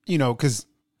 you know, because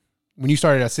when you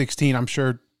started at 16, I'm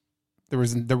sure there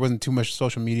wasn't too much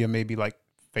social media, maybe like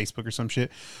Facebook or some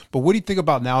shit. But what do you think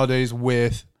about nowadays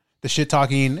with the shit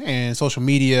talking and social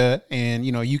media? And,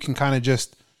 you know, you can kind of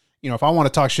just, you know, if I want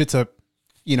to talk shit to,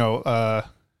 you know,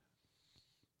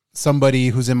 somebody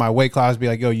who's in my weight class, be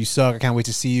like, yo, you suck, I can't wait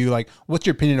to see you. Like, what's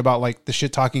your opinion about like the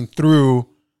shit talking through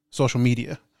social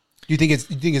media? Do you think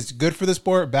it's good for the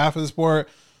sport, bad for the sport?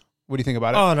 What do you think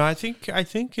about it? Oh no, I think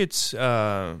it's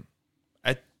not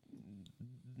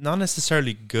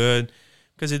necessarily good,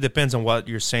 because it depends on what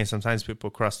you're saying. Sometimes people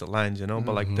cross the lines, you know.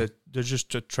 But like they're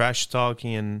just trash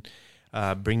talking and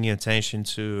bringing attention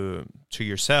to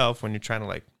yourself when you're trying to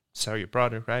like sell your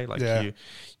product, right? Like you're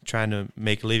trying to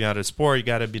make a living out of the sport, you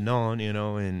got to be known, you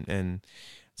know. And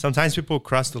sometimes people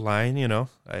cross the line, you know,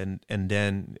 and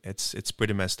then it's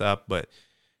pretty messed up. But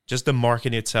just the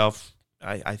market itself,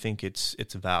 I think it's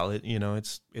valid, you know.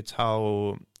 It's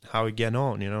how we get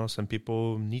on, you know. Some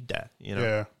people need that, you know.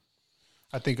 Yeah,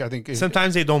 I think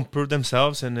sometimes they don't prove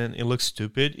themselves, and then it looks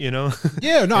stupid, you know.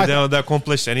 Yeah, no, they don't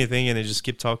accomplish anything, and they just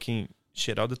keep talking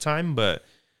shit all the time. But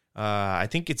I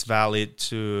think it's valid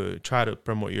to try to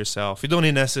promote yourself. You don't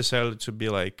need necessarily to be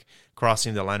like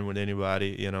crossing the line with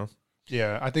anybody, you know.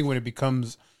 Yeah, I think when it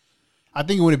becomes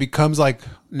like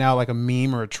now like a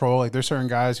meme or a troll, like there's certain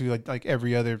guys who like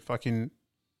every other fucking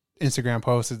Instagram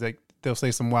post is like they'll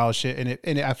say some wild shit, and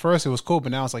it at first it was cool,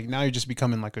 but now it's like now you're just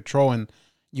becoming like a troll and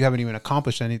you haven't even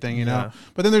accomplished anything, you know.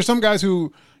 But then there's some guys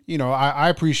who, you know, I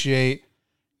appreciate,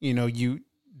 you know,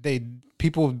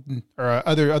 people or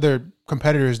other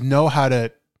competitors know how to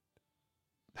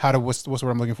what's what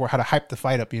I'm looking for, how to hype the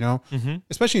fight up, you know.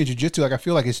 Especially in jiu-jitsu, like I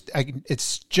feel like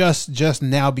it's just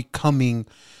now becoming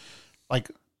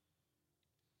like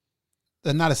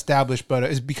they're not established, but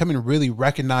it's becoming really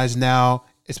recognized now,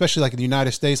 especially like in the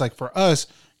United States. Like for us,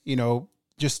 you know,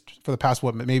 just for the past,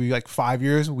 maybe like 5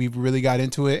 years, we've really got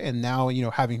into it. And now, you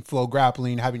know, having Flow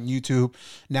Grappling, having YouTube,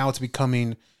 now it's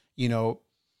becoming, you know,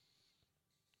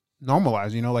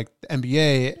 normalized, you know, like the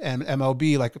NBA and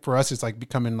MLB, like for us, it's like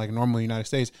becoming like normal in the United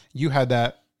States. You had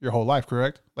that your whole life,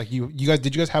 correct? Like did you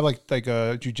guys have like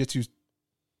jiu-jitsu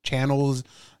channels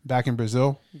back in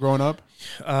Brazil growing up?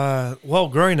 Well,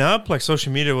 growing up, like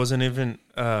social media wasn't even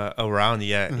around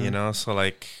yet, you know. So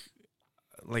like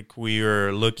we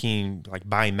were looking, like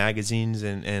buying magazines,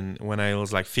 and when I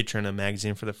was like featuring a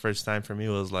magazine for the first time, for me it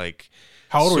was like,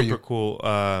 how old were you? Super cool.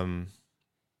 I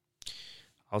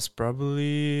was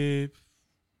probably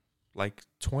like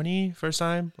 20 first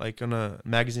time, like on a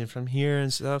magazine from here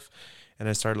and stuff, and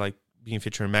I started like being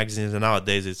featured in magazines, and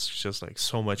nowadays it's just like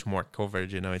so much more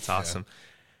coverage, you know. It's awesome.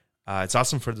 It's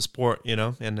awesome for the sport, you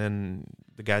know, and then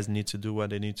the guys need to do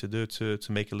what they need to do to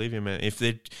make a living, man.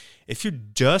 If you're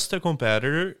just a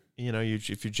competitor, you know,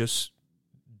 if you just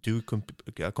do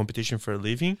a competition for a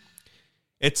living,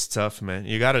 it's tough, man.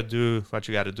 You got to do what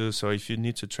you got to do. So if you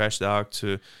need to trash talk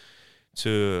to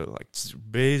like,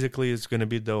 basically it's going to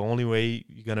be the only way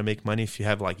you're going to make money if you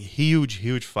have like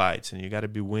huge fights, and you got to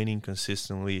be winning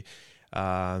consistently.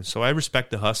 So I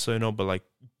respect the hustle, you know, but like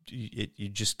you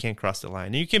just can't cross the line.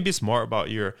 And you can be smart about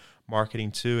your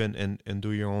marketing too, and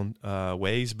do your own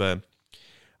ways, but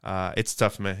it's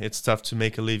tough, man. It's tough to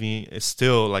make a living. It's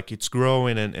still like it's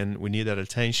growing, and we need that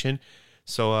attention.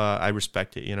 So I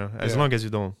respect it, you know, as long as you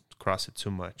don't cross it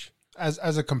too much.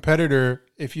 As a competitor,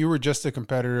 if you were just a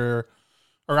competitor,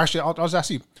 or actually, I'll just ask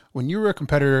you, when you were a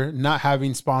competitor, not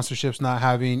having sponsorships, not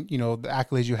having, you know, the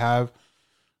accolades you have,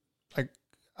 like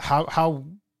how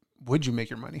would you make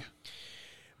your money?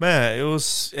 Man,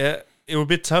 it would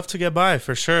be tough to get by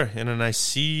for sure. And then I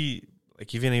see,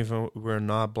 like, even if we're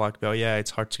not black belt, yeah,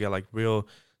 it's hard to get like real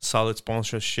solid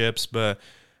sponsorships. But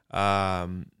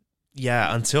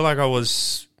yeah, until like I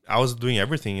was doing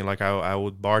everything. Like I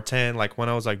would bartend. Like when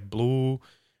I was like blue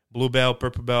belt,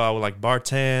 purple belt, I would like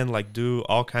bartend, like do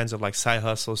all kinds of like side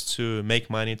hustles to make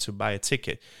money to buy a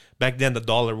ticket. Back then, the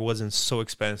dollar wasn't so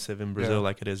expensive in Brazil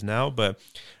like it is now, but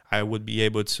I would be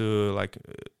able to like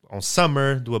on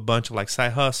summer do a bunch of like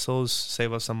side hustles,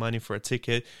 save up some money for a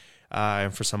ticket,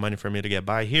 and for some money for me to get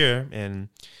by here, and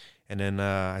then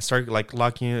I started like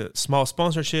locking small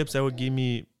sponsorships that would give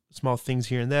me small things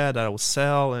here and there that I would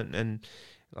sell and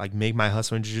like make my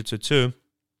hustle in jiu-jitsu too.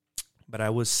 But I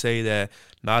would say that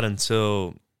not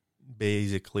until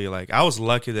basically like I was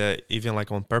lucky that even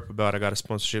like on purple belt I got a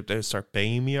sponsorship that would start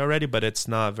paying me already, but it's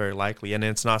not very likely, and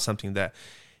it's not something that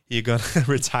you're gonna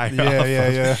retire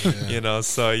off of, you know.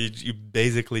 So you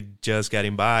basically just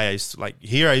getting by. I used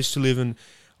to live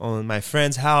on my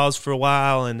friend's house for a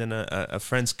while, and then a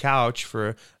friend's couch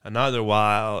for another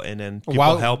while, and then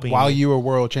people helping while me. you were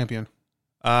world champion.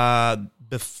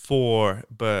 Before,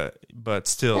 but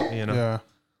still, you know. Yeah.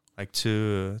 Like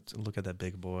to look at that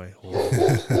big boy.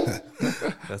 Oh,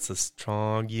 that's a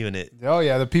strong unit. Oh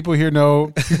yeah, the people here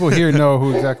know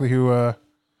who exactly who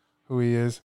he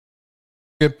is.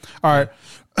 Good. All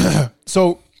right.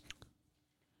 So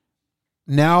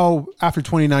now after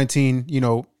 2019, you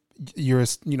know, you're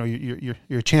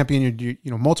a champion,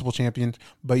 you're multiple champions,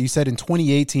 but you said in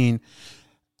 2018,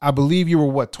 I believe you were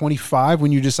what, 25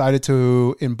 when you decided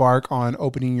to embark on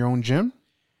opening your own gym?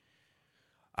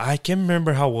 I can't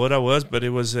remember how old I was, but it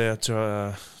was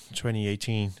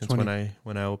 2018. That's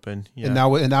when I opened. Yeah. And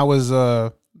that was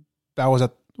at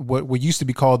what used to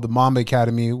be called the Mamba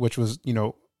Academy, which was, you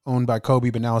know, owned by Kobe,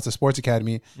 but now it's the Sports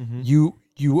Academy. Mm-hmm.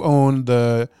 You own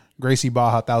the Gracie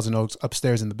Barra Thousand Oaks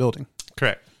upstairs in the building.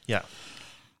 Correct. Yeah.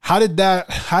 How did that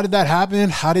happen?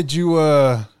 How did you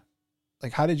have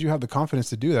the confidence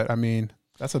to do that? I mean,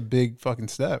 that's a big fucking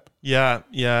step. Yeah.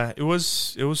 It was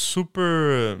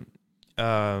super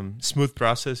smooth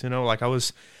process, you know. Like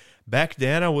back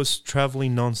then I was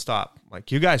traveling nonstop.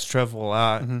 Like you guys travel a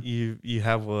lot. Mm-hmm. You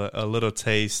have a little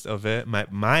taste of it.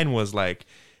 Mine was like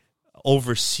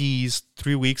overseas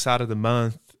 3 weeks out of the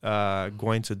month,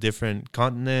 going to different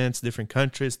continents, different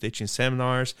countries, teaching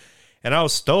seminars. And I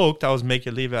was stoked. I was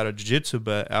making a living out of jiu-jitsu,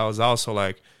 but I was also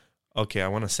like, okay, I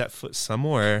want to set foot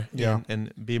somewhere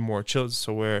and be more chill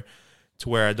to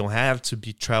where I don't have to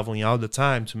be traveling all the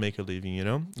time to make a living, you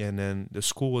know? And then the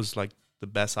school was like the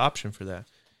best option for that.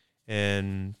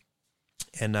 And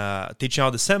teaching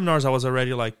all the seminars, I was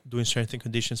already like doing strength and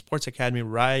conditioning Sports Academy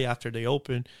right after they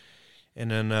opened.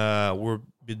 And then we've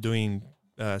been doing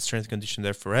strength and conditioning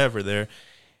there forever there.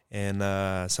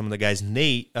 And some of the guys,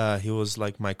 Nate, he was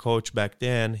like my coach back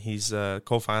then. He's a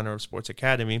co-founder of Sports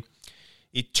Academy.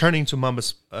 It turned into Mamba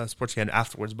Sports Academy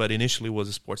afterwards, but initially was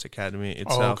a Sports Academy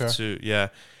itself too. Yeah.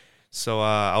 So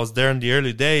I was there in the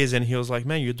early days, and he was like,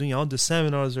 man, you're doing all the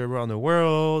seminars around the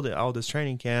world, all these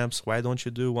training camps. Why don't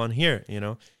you do one here, you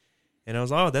know? And I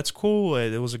was like, oh, that's cool.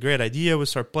 It was a great idea. We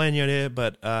started planning it,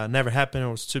 but never happened. I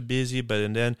was too busy.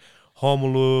 And then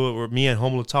me and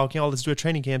Homulu talking, let's do a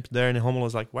training camp there. And Homulu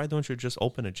was like, why don't you just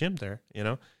open a gym there, you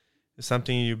know? It's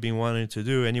something you've been wanting to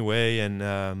do anyway, and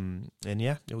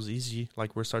yeah, it was easy.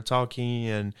 Like we started talking,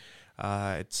 and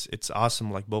it's awesome.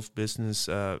 Like both business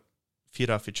feed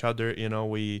off each other. You know,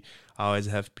 we always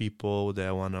have people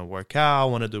that want to work out,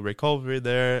 want to do recovery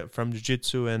there from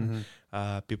jiu-jitsu, and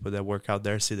people that work out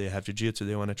there see they have jiu-jitsu,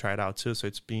 they want to try it out too. So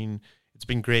it's been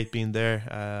great being there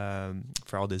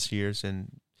for all these years, and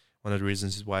one of the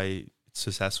reasons is why it's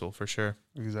successful for sure.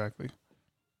 Exactly.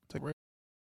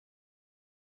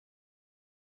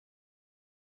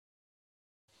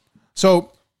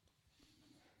 So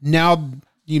now,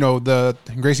 you know, the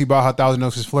Gracie Barra Thousand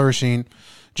Oaks is flourishing.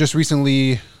 Just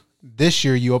recently, this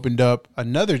year, you opened up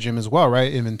another gym as well,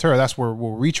 right? In Ventura. That's where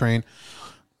we'll retrain.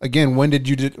 Again,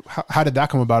 how did that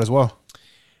come about as well?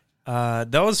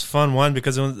 That was fun one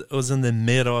because it was in the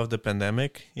middle of the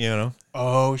pandemic, you know.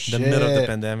 Oh, shit. The middle of the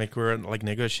pandemic. We were like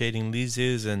negotiating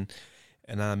leases, and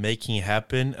and making it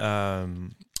happen.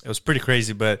 It was pretty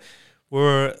crazy, but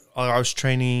I was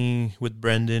training with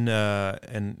Brendan,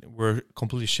 and we're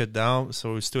completely shut down.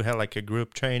 So we still had like a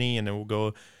group training, and then we'll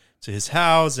go to his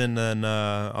house, and then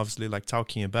obviously like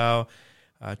talking about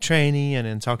training, and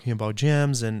then talking about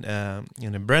gyms, and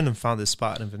then Brendan found this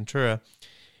spot in Ventura,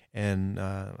 and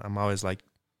I'm always like,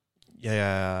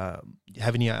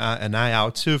 having an eye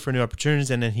out too for new opportunities.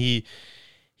 And then he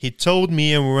told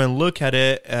me, and we're gonna look at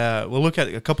it. We'll look at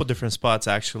a couple different spots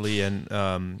actually, and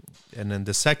then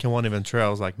the second one in Ventura, I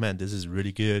was like, man, this is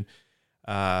really good.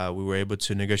 We were able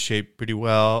to negotiate pretty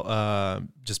well.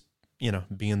 Just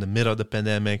being in the middle of the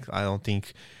pandemic, I don't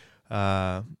think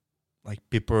like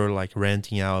people are like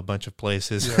renting out a bunch of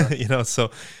places, So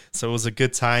it was a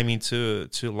good timing to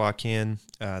lock in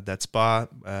that spot.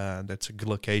 That's a good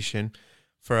location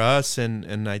for us,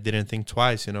 and I didn't think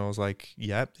twice. I was like,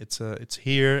 yeah, it's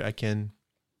here. I can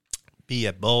be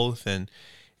at both, and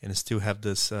still have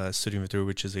this studio in Ventura,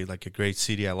 which is a great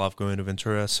city. I love going to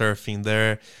Ventura, surfing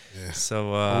there. Yeah.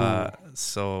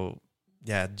 So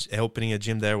yeah, opening a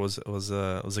gym there was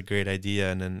a great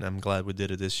idea, and I'm glad we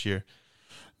did it this year.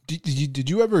 Did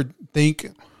you ever think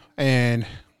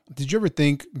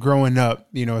growing up,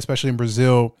 especially in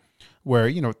Brazil, where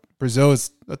Brazil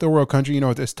is a third world country,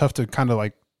 it's tough to kind of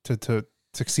like to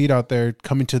succeed out there,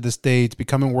 coming to the States,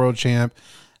 becoming world champ,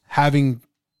 having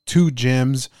 2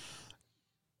 gyms.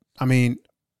 I mean,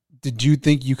 did you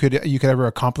think you could ever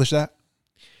accomplish that?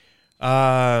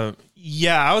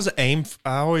 Yeah, I always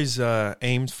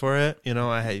aimed for it.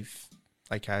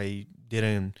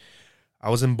 I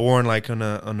wasn't born like on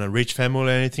a rich family or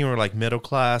anything, or like middle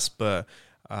class, but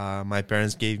my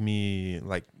parents gave me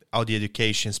like all the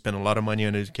education, spent a lot of money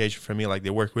on education for me. Like they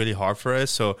worked really hard for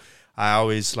us. So I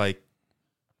always like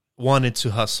wanted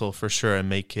to hustle for sure and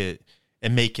make it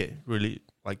really,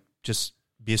 like just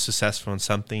be successful in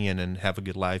something and then have a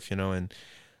good life, and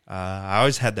I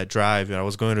always had that drive. I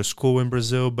was going to school in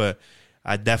Brazil, but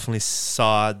I definitely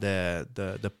saw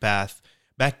the path.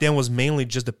 Back then was mainly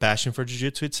just the passion for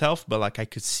jiu-jitsu itself, but like I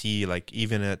could see like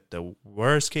even at the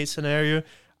worst case scenario,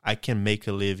 I can make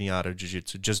a living out of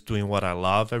jiu-jitsu just doing what I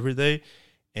love every day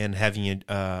and having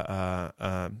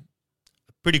a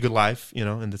pretty good life,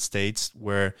 in the States,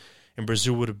 where in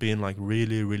Brazil would have been like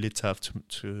really, really tough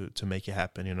to make it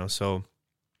happen, So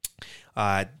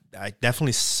I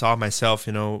definitely saw myself,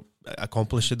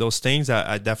 accomplishing those things.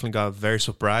 I definitely got very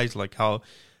surprised like how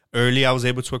early I was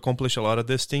able to accomplish a lot of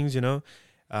these things,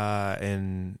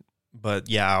 but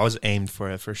yeah, I was aimed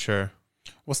for it for sure.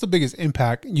 What's the biggest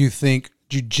impact you think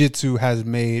jiu-jitsu has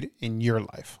made in your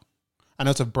life? I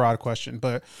know it's a broad question,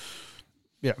 but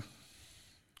yeah.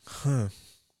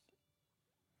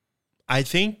 I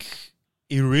think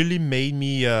it really made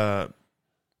me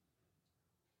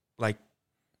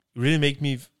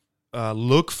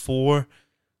look for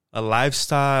a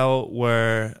lifestyle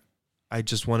where I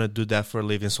just want to do that for a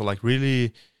living. So like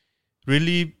really,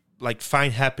 really like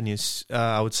find happiness.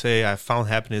 I would say I found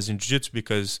happiness in jiu-jitsu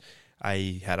because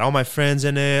I had all my friends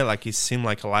in it. Like it seemed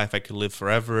like a life I could live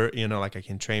forever. Like I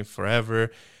can train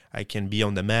forever. I can be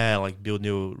on the mat, like build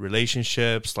new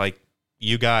relationships. Like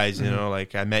you guys,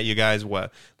 like I met you guys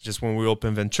just when we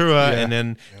opened Ventura, and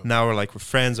then now we're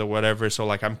friends or whatever. So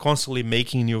like I'm constantly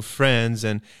making new friends,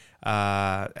 and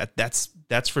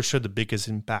that's for sure the biggest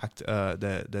impact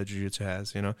that jiu-jitsu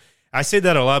has. I say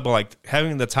that a lot, but like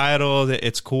having the title,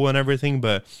 it's cool and everything,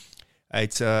 but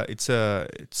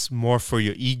it's more for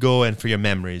your ego and for your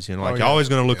memories. You're always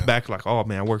gonna look back like, oh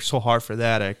man, I worked so hard for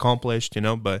that, I accomplished.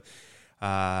 But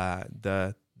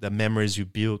the memories you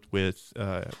build with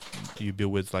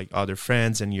like other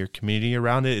friends and your community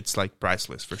around it, it's like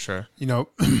priceless for sure.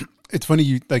 It's funny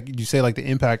you say like the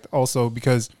impact also,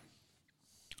 because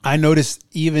I noticed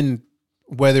even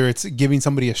whether it's giving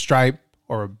somebody a stripe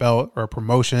or a belt or a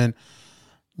promotion,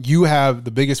 you have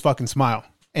the biggest fucking smile.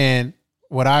 And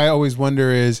what I always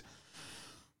wonder is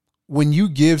when you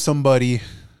give somebody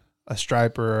a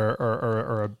stripe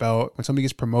or a belt, when somebody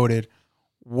gets promoted,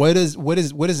 what is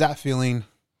that feeling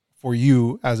for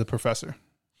you as a professor?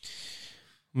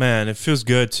 Man, it feels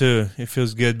good too. It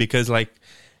feels good because like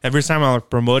every time I'm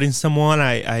promoting someone,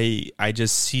 I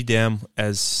just see them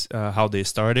as how they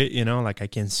started, like I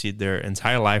can see their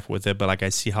entire life with it, but like I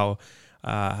see how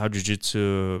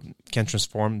jiu-jitsu can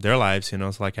transform their lives,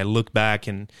 So like I look back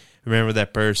and remember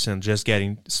that person just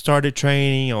getting started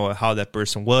training, or how that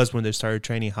person was when they started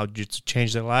training, how jiu-jitsu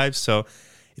changed their lives. So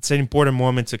it's an important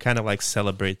moment to kind of like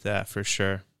celebrate that for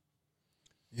sure.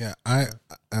 Yeah,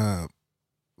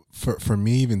 for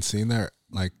me, even seeing that,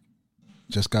 like,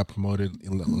 just got promoted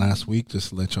last week, just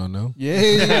to let y'all know.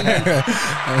 Yeah.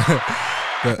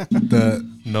 the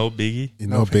No biggie.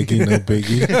 no biggie.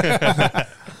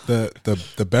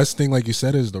 The best thing, like you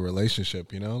said, is the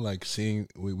relationship. Like seeing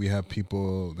we have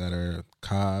people that are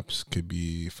cops, could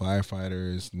be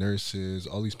firefighters, nurses,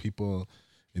 all these people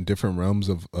in different realms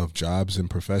of jobs and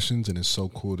professions, and it's so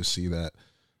cool to see that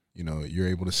you're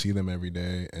able to see them every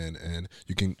day, and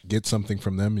you can get something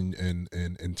from them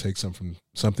and take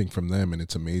something from them, and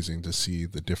it's amazing to see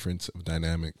the difference of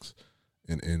dynamics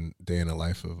in day in the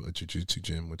life of a jiu-jitsu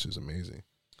gym, which is amazing.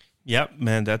 Yep,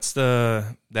 man, that's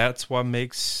what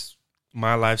makes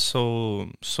my life so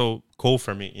cool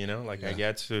for me, Like I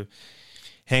get to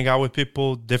hang out with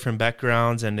people, different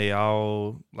backgrounds, and they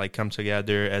all like come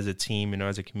together as a team,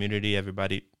 as a community.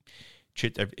 Everybody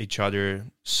treat each other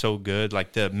so good.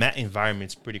 Like the mat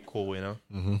environment's pretty cool,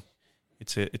 Mm-hmm.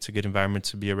 It's a good environment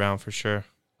to be around for sure.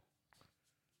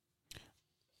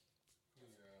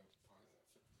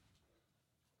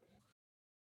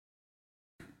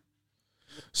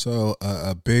 So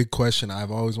a big question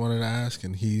I've always wanted to ask,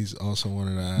 and he's also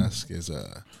wanted to ask, is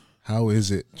how is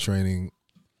it training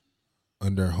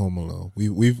under Romulo?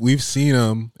 We've seen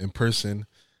him in person,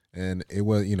 and it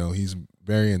was he's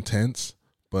very intense.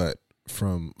 But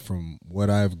from what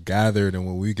I've gathered and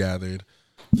what we gathered,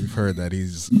 we've heard that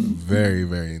he's very,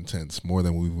 very intense, more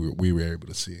than we were able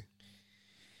to see.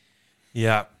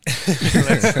 Yeah,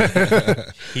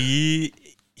 he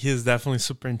is definitely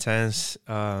super intense.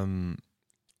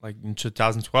 Like in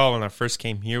 2012, when I first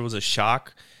came here, was a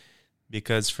shock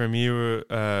because for me,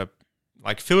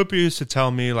 like Philip used to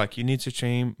tell me, like, you need to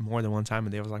train more than one time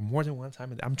a day. I was like, more than one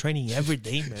time a day? I'm training every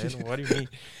day, man. What do you mean?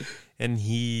 And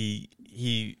he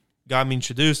got me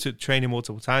introduced to training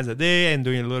multiple times a day and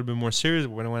doing a little bit more serious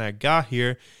when I got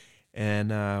here. And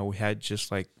we had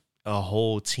just like a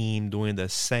whole team doing the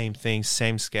same thing,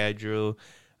 same schedule,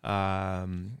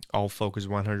 all focused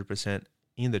 100%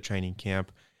 in the training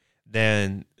camp.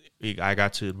 Then I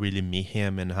got to really meet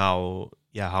him and how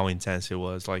intense it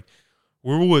was. Like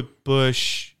we would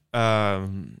push.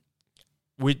 There's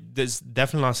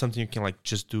definitely not something you can like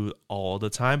just do all the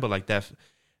time, but like the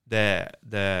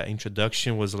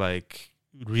introduction was like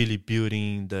really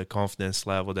building the confidence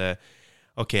level that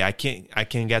okay, I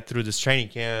can get through this training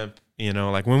camp.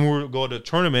 Like when we would go to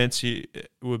tournaments, it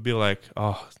would be like,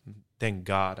 oh, thank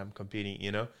God I'm competing,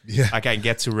 Yeah. I can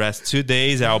get to rest 2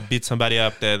 days. I'll beat somebody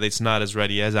up that's not as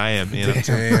ready as I am,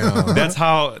 Damn. That's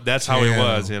how it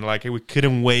was. Like we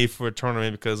couldn't wait for a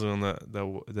tournament because on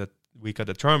the week of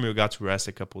the tournament, we got to rest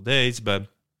a couple of days. But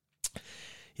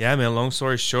yeah, man, long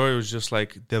story short, it was just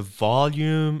like the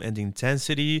volume and the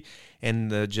intensity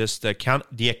and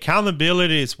the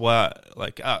accountability is what,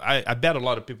 like, I bet a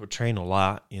lot of people train a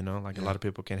lot, like a lot of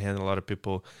people can handle, a lot of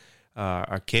people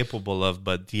are capable of,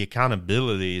 but the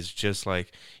accountability is just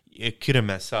like it couldn't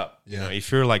mess up. Yeah.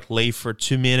 If you're like late for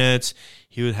 2 minutes,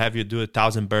 he would have you do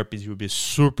 1,000 burpees. You would be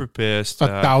super pissed.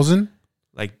 1,000?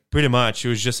 Like pretty much, it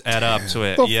was just add up to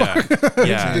it. The Yeah, fuck?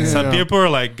 yeah. Damn. Some people are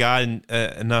like gotten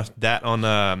enough that on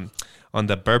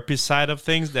the burpee side of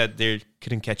things that they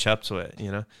couldn't catch up to it.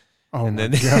 Oh And my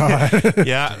then- God.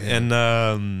 Yeah,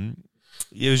 and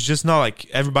it was just not like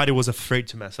everybody was afraid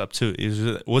to mess up too.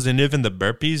 It wasn't even the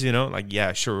burpees, like,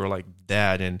 yeah, sure, we're like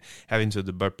that, and having to do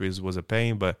the burpees was a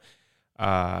pain, but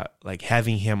like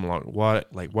having him like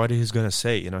what he's gonna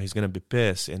say, he's gonna be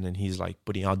pissed, and then he's like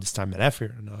putting all this time and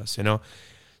effort on us,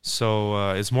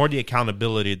 so it's more the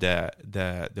accountability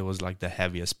that was like the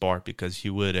heaviest part, because he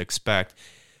would expect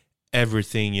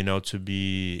everything to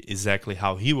be exactly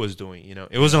how he was doing.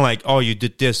 It wasn't like, oh, you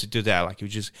did this, you did that. Like you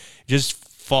just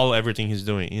follow everything he's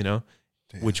doing, Damn.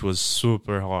 which was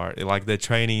super hard. Like the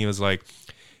training, it was like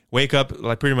wake up,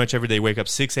 like pretty much every day, wake up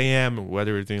 6 a.m.,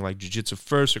 whether we're doing like jiu-jitsu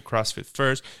first or CrossFit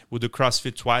first. We'll do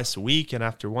CrossFit twice a week, and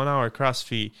after 1 hour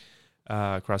CrossFit,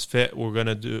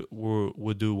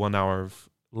 we'll do 1 hour of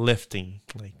lifting.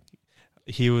 Like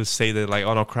he would say that, like,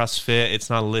 oh no, CrossFit, it's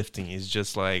not lifting, it's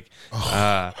just like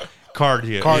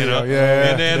cardio,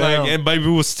 yeah. And then but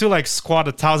we would still like squat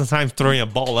 1,000 times throwing a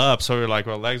ball up, so we're like,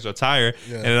 our legs are tired.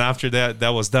 Yeah. And then after that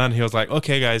was done, he was like,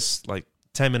 okay guys, like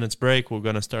 10 minutes break, we're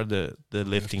gonna start the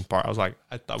lifting part. I was like,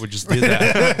 I thought we just did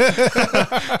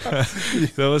that.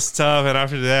 So it was tough. And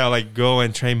after that, I like go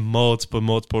and train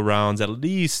multiple rounds, at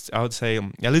least I would say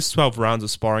at least 12 rounds of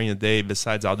sparring a day,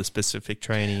 besides all the specific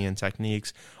training and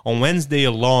techniques. On Wednesday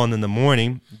alone in the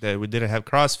morning that we didn't have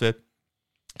CrossFit,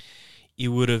 it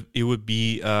would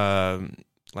be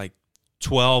like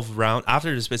 12 rounds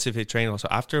after the specific training. So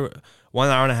after 1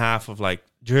 hour and a half of like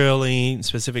drilling,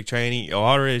 specific training, you're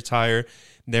already tired.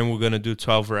 Then we're gonna do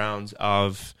 12 rounds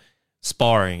of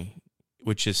sparring.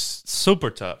 which is super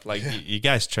tough. Like you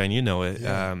guys train, you know it.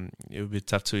 It would be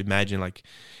tough to imagine, like,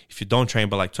 if you don't train,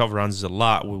 but like 12 rounds is a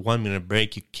lot with 1 minute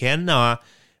break. You cannot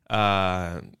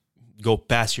go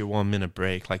past your 1 minute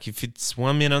break. Like if it's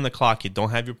 1 minute on the clock, you don't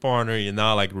have your partner, you're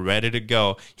not like ready to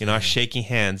go, you're not shaking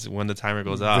hands when the timer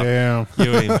goes off. Damn.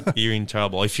 You're in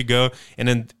trouble. If you go, and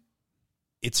then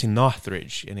it's in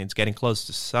Northridge and it's getting close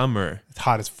to summer. It's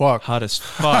hot as fuck.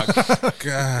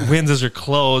 God. Windows are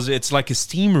closed. It's like a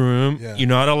steam room. Yeah. You're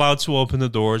not allowed to open the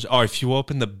doors. Or if you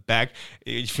open the back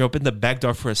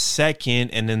door for a second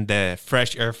and then the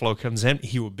fresh airflow comes in,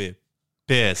 he will be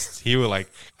pissed. He will like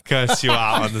cuss you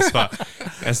out on the spot.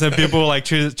 And some people will like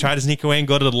try to sneak away and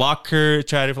go to the locker,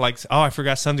 try to like, oh, I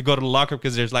forgot something to go to the locker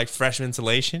because there's like fresh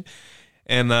ventilation.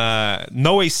 And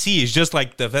no AC, it's just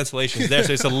like the ventilation is there,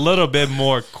 so it's a little bit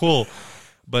more cool.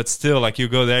 But still, like you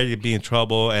go there, you'd be in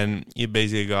trouble, and you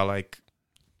basically got like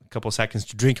a couple seconds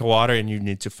to drink water, and you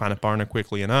need to find a partner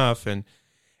quickly enough. And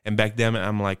back then,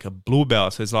 I'm like a blue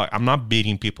belt, so it's like I'm not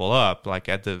beating people up. Like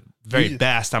at the very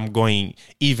best, I'm going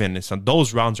even. So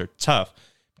those rounds are tough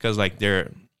because like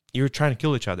you're trying to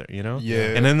kill each other, you know?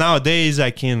 Yeah. And then nowadays,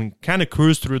 I can kind of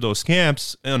cruise through those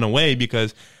camps in a way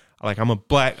because like I'm a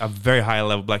very high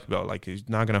level black belt. Like you're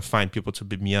not gonna find people to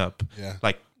beat me up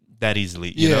like that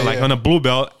easily. You know, like on a blue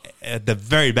belt, at the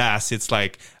very best, it's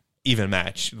like even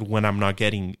match when I'm not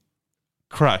getting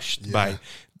crushed by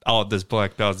all these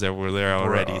black belts that were there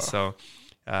already. So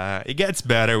it gets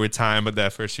better with time, but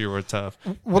that first year were tough.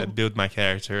 That built my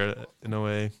character in a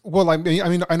way. Well, I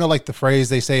mean, I know like the phrase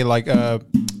they say like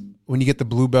when you get the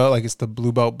blue belt, like it's the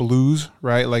blue belt blues,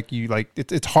 right? Like you like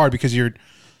it's hard because you're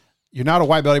not a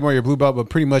white belt anymore, you're a blue belt, but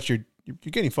pretty much you're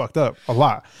getting fucked up a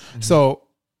lot. Mm-hmm. So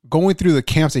going through the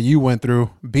camps that you went through,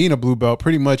 being a blue belt,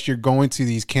 pretty much you're going to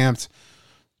these camps,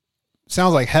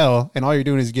 sounds like hell, and all you're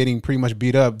doing is getting pretty much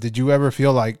beat up. Did you ever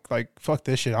feel like fuck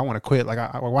this shit, I want to quit?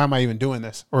 Like, why am I even doing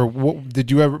this? Or what, did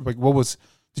you ever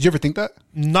think that?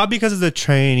 Not because of the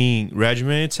training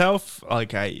regimen itself.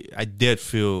 Like I did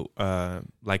feel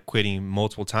like quitting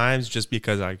multiple times just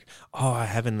because like, oh, I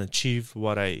haven't achieved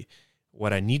what I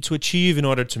need to achieve in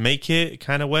order to make it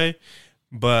kind of way,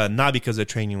 but not because the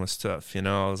training was tough. You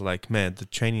know, I was like, man, the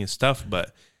training is tough,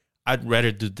 but I'd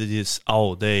rather do this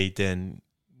all day than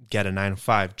get a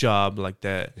 9-to-5 job like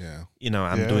that. Yeah. You know,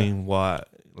 I'm doing what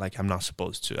like I'm not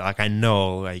supposed to. Like I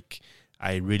know, like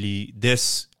I hate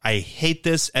this. I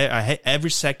hate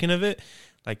every second of it.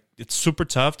 Like it's super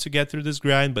tough to get through this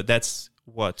grind, but that's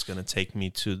what's going to take me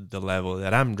to the level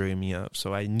that I'm dreaming of.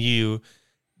 So I knew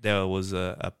there was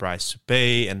a price to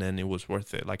pay, and then it was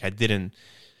worth it. Like I didn't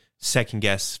second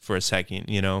guess for a second,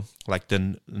 you know, like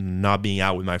the not being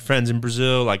out with my friends in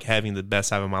Brazil, like having the best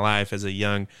time of my life as a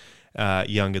young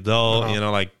adult, you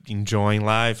know, like enjoying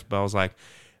life. But I was like,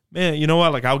 man, you know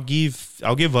what? Like I'll give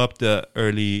up my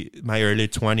early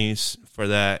 20s for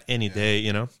that any day.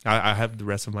 You know, I have the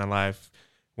rest of my life.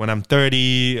 When I'm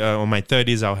 30, on my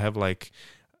 30s, I'll have like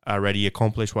already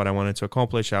accomplished what I wanted to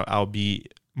accomplish. I'll be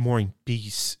more in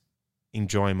peace,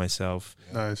 enjoying myself,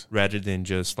 rather than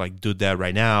just like do that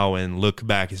right now and look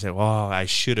back and say, "Oh, I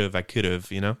should have, I could have."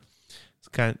 You know,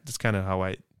 that's kind of how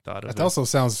I thought of it. That's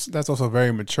also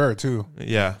very mature too.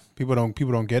 Yeah, people don't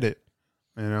get it.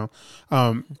 You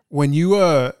know, when you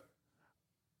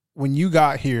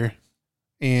got here,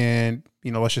 and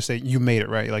you know, let's just say you made it,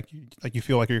 right? Like you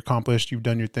feel like you're accomplished. You've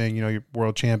done your thing. You know, you're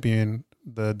world champion.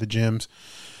 The gyms.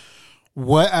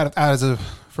 What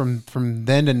from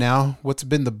then to now, what's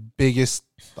been the biggest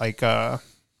like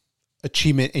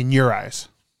achievement in your eyes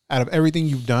out of everything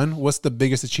you've done? What's the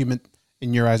biggest achievement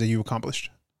in your eyes that you've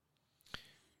accomplished?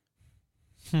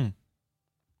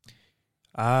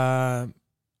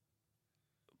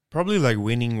 Probably like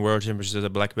winning world championships as a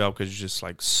black belt, because it's just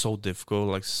like so difficult.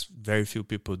 Like very few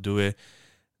people do it.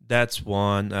 That's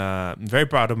one. I'm very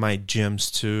proud of my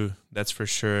gyms too. That's for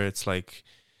sure. It's like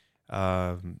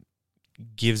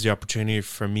gives the opportunity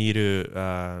for me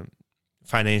to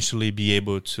financially be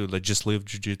able to like just live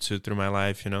jiu-jitsu through my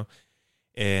life, you know,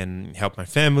 and help my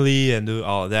family and do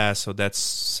all of that. So that's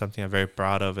something I'm very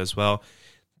proud of as well.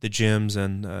 The gyms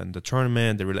and the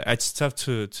tournament, it's tough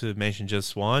to mention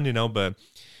just one, you know, but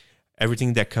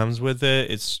everything that comes with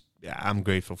it, I'm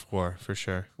grateful for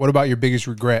sure. What about your biggest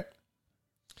regret,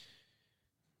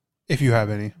 if you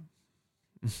have any?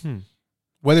 Mm-hmm.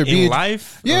 Whether it be in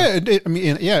life,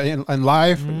 in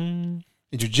life, in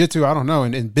jiu-jitsu, I don't know,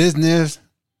 in business,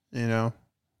 you know.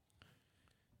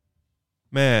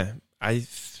 Man,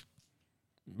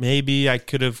 maybe I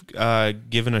could have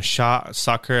given a shot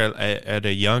soccer at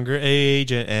a younger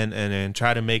age and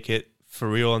try to make it for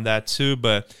real on that too.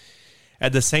 But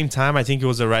at the same time, I think it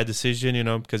was the right decision, you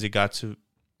know, because it got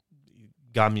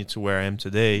me to where I am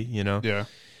today, you know. Yeah.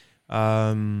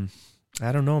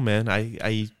 I don't know, man.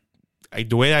 I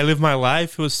the way I live my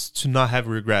life was to not have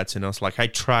regrets, you know. It's like I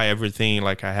try everything.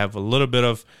 Like I have a little bit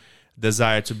of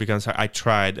desire to become. I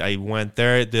tried. I went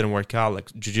there. It didn't work out.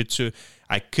 Like jiu-jitsu,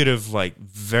 I could have like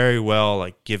very well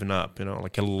like given up, you know.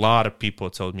 Like a lot of people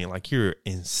told me like, you're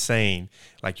insane.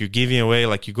 Like you're giving away,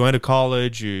 like you're going to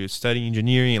college, you're studying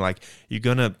engineering, like you're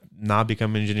gonna not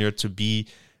become an engineer to be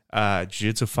a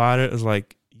jiu-jitsu fighter. It was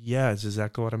like, yeah, it's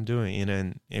exactly what I'm doing, you know,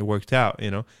 and it worked out,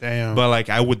 you know. Damn. But like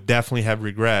I would definitely have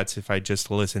regrets if I just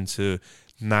listened to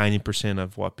 90%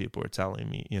 of what people were telling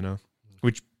me, you know,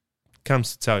 which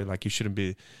comes to tell you like you shouldn't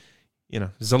be, you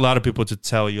know, there's a lot of people to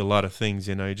tell you a lot of things,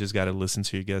 you know, you just got to listen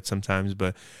to your gut sometimes.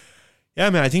 But yeah,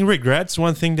 man, I think regrets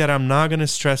one thing that I'm not going to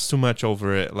stress too much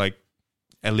over it. Like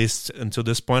at least until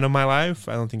this point of my life,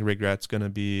 I don't think regret's going to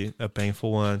be a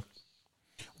painful one.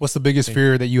 What's the biggest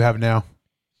fear that you have now?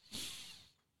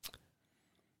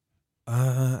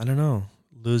 I don't know.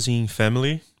 Losing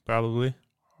family, probably.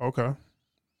 Okay.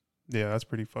 Yeah, that's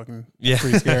pretty fucking Yeah,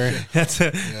 pretty scary.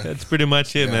 That's pretty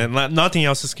much it, man. Nothing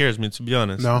else scares me, to be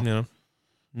honest. No? You know?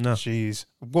 No. Jeez.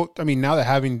 Well, I mean, now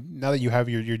that you have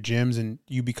your gyms and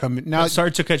you become now.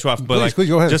 Sorry to cut you off, but Please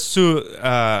go ahead. just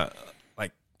to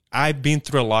like I've been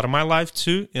through a lot of my life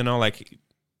too. You know, like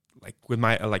with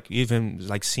my even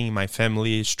like seeing my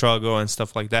family struggle and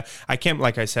stuff like that. I can't,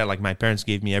 like I said, like my parents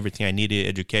gave me everything I needed,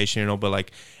 education, you know. But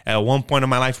like at one point in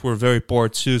my life, we were very poor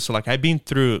too. So like I've been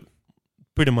through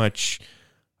pretty much.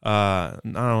 I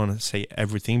don't want to say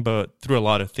everything, but through a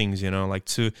lot of things, you know. Like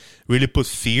to really put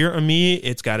fear on me,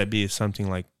 it's got to be something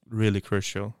like really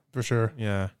crucial. For sure.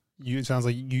 Yeah. It sounds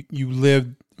like you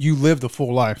lived a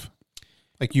full life.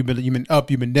 Like you've been up,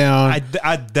 you've been down.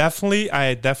 I definitely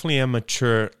am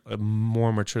mature,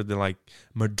 more mature than like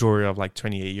majority of like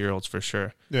 28-year-olds for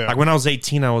sure. Yeah. Like when I was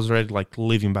 18, I was already like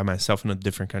living by myself in a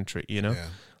different country, you know. Yeah.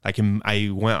 Like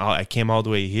I came all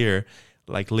the way here,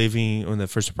 like living in the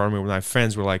first apartment with my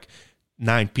friends. Were like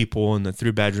 9 people in the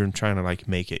 3-bedroom trying to like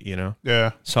make it, you know.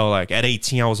 Yeah. So like at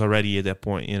 18, I was already at that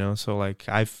point, you know. So like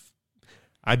I've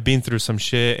been through some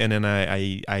shit, and then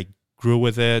I grew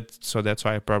with it. So that's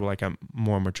why I probably like I'm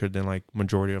more mature than like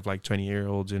majority of like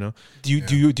 20-year-olds, you know. Do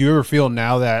you ever feel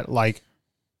now that like,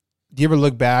 do you ever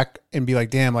look back and be like,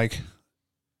 damn, like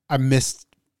I missed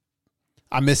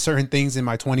certain things in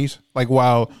my 20s? Like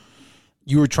while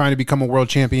you were trying to become a world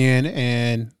champion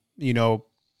and, you know,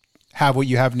 have what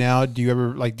you have now, do you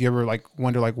ever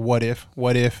wonder like what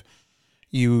if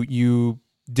you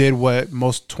did what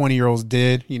most 20-year-olds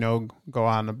did, you know, go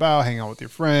out and about, hang out with your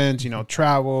friends, you know,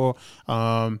 travel,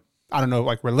 I don't know,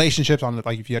 like relationships, on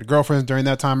like if you had girlfriends during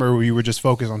that time, or you were just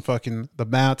focused on fucking the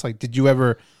mats? Like, did you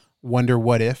ever wonder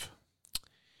what if?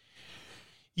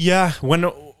 Yeah, when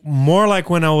I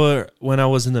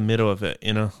was in the middle of it,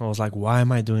 you know, I was like, why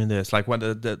am I doing this? Like when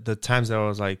the times that I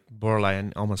was like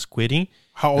borderline almost quitting.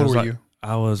 How old were you?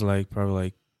 I was like probably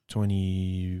like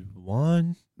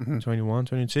 21, 21,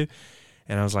 22.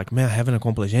 And I was like, man, I haven't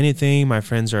accomplished anything. My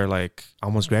friends are like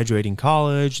almost graduating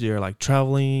college. They're like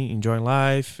traveling, enjoying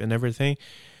life and everything.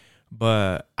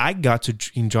 But I got to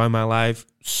enjoy my life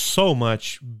so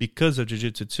much because of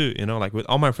jiu-jitsu too. You know, like with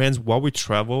all my friends, while we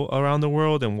travel around the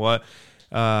world and what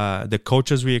the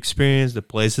cultures we experience, the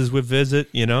places we visit,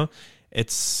 you know, it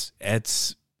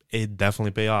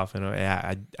definitely pay off. You know,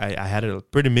 I had a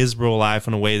pretty miserable life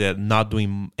in a way that not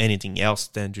doing anything else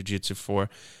than jiu-jitsu for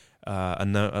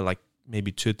like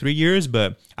maybe 2-3 years.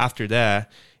 But after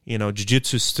that, you know,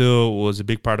 jiu-jitsu still was a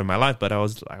big part of my life, but I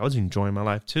was enjoying my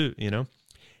life too, you know.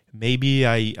 Maybe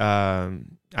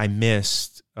I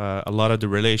missed a lot of the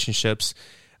relationships.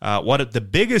 The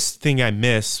biggest thing I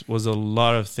missed was a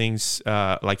lot of things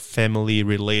like family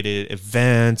related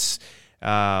events.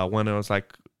 When I was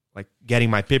like getting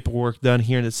my paperwork done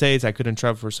here in the States, I couldn't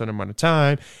travel for a certain amount of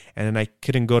time, and then I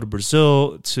couldn't go to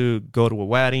Brazil to go to a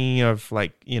wedding of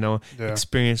like, you know,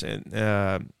 experience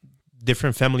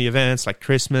different family events like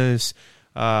Christmas.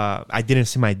 I didn't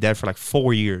see my dad for like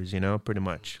 4 years, you know, pretty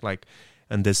much like.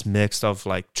 And this mix of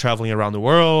like traveling around the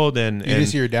world and you didn't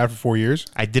see your dad for 4 years?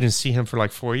 I didn't see him for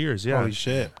like 4 years. Yeah. Holy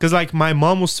shit. Because like my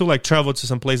mom will still like travel to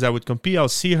some place I would compete. I'll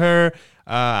see her.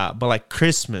 But like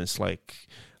Christmas, like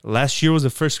last year was the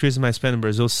first Christmas I spent in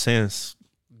Brazil since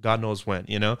God knows when,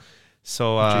 you know?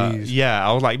 So yeah,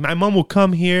 I was like, my mom will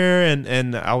come here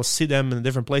and I will see them in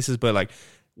different places, but like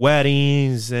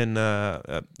weddings and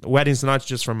weddings, not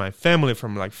just from my family,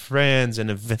 from like friends and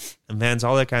events,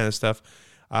 all that kind of stuff.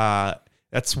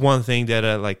 That's one thing that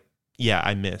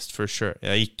I missed for sure.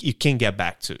 You can't get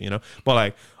back to, you know. But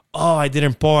like oh, I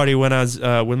didn't party when I was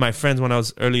with my friends when I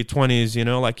was early 20s, you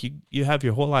know, like you have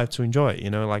your whole life to enjoy it, you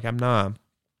know, like I'm not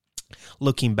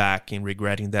looking back and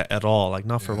regretting that at all, like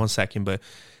not for 1 second, but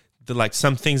like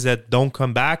some things that don't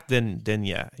come back, then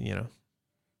yeah, you know.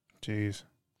 Jeez,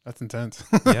 that's intense.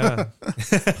 Yeah.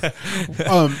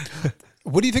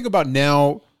 What do you think about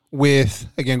now with,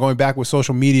 again, going back with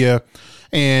social media,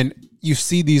 and you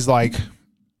see these like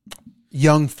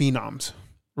young phenoms,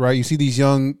 right? You see these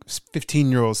young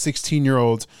 15-year-olds,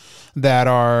 16-year-olds that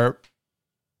are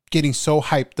getting so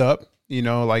hyped up, you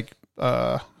know, like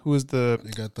who is the...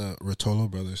 They got the Rotolo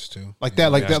brothers too. Like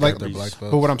that, like that, like... Their black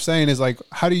belts. But what I'm saying is like,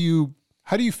 how do you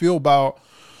feel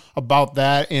about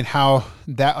that, and how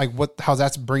that, like, how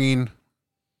that's bringing,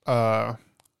 how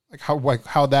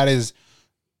that is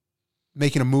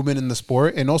making a movement in the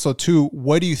sport? And also too,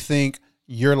 what do you think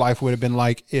your life would have been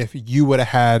like if you would have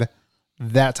had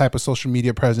that type of social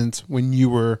media presence when you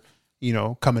were, you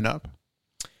know, coming up?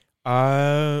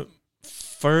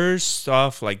 First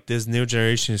off, like, this new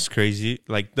generation is crazy.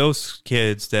 Like, those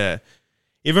kids that,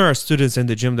 even our students in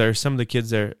the gym, there are some of the kids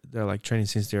they're like training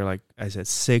since they're like, I said,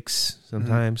 6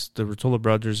 sometimes. The Rotolo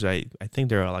brothers, I think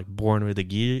they're like born with the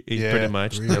gi, pretty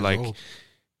much. They're like,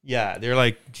 they're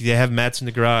like, they have mats in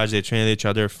the garage. They train each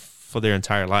other for their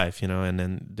entire life, you know, and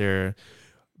then they're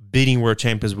beating world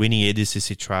champions, winning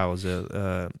ADCC trials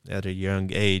at a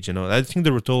young age. You know, I think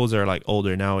the Rotolos are like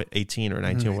older now, 18 or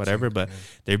 19 or whatever, but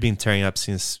they've been tearing up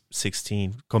since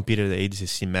 16. Competed at the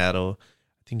ADCC medal.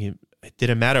 I think it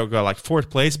didn't matter. Got like 4th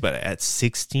place, but at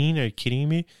 16, are you kidding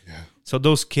me? Yeah. So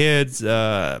those kids,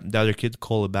 the other kid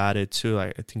Cole about it too.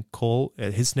 Like, I think Cole,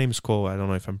 his name is Cole. I don't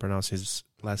know if I'm pronouncing his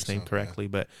last name correctly,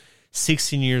 but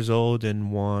 16 years old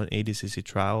and won ADCC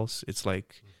trials. It's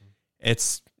like,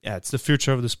 it's the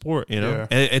future of the sport, you know.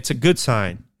 And it's a good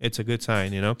sign. It's a good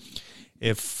sign, you know.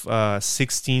 If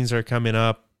 16s are coming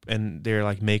up and they're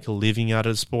like make a living out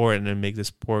of the sport and then make the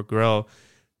sport grow,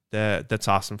 that's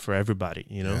awesome for everybody,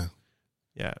 you know.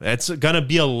 Yeah, it's gonna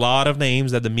be a lot of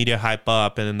names that the media hype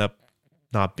up and end up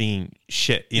not being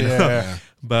shit, you know.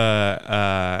 But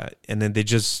and then they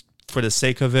just, for the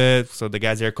sake of it, so the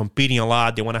guys that are competing a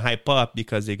lot, they want to hype up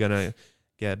because they're gonna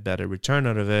get better return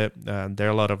out of it. There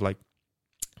are a lot of like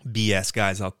BS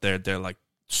guys out there. They're like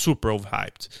super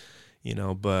overhyped, you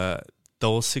know. But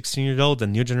those 16-year-old, the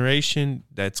new generation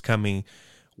that's coming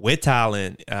with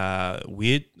talent,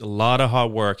 with a lot of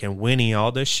hard work and winning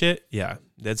all this shit,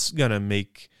 that's gonna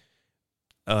make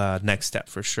next step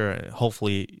for sure.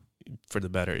 Hopefully for the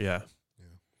better.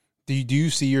 Do you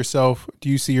see yourself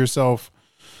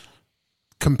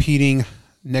competing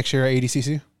next year at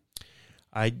ADCC?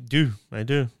 I do.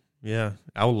 Yeah,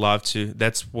 I would love to.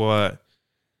 That's what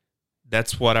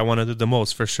I want to do the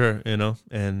most, for sure, you know.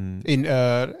 And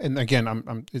again,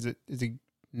 I'm is it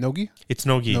Nogi? It's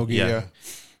Nogi. Yeah.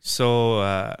 So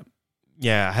I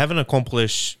haven't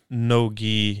accomplished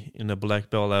Nogi in the black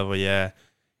belt level yet,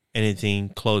 anything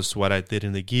close to what I did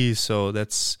in the gi. So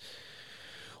that's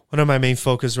one of my main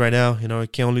focus right now. You know, I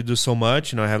can only do so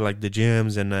much. You know, I have like the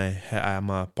gyms, and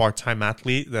I'm a part-time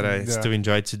athlete that I still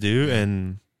enjoy to do.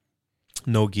 And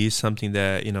Nogi is something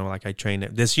that, you know, like I train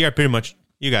this year. Pretty much,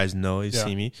 you guys know, you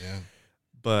see me. Yeah.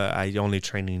 But I only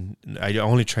train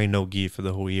Nogi for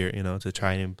the whole year, you know, to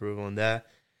try and improve on that.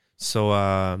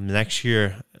 So next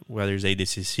year, whether it's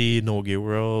ADCC, Nogi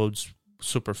Worlds,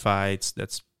 Super Fights,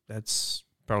 that's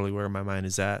probably where my mind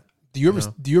is at. Do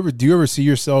you ever see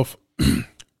yourself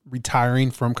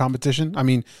retiring from competition? I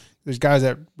mean, there's guys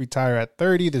that retire at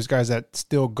 30. There's guys that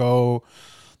still go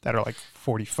that are like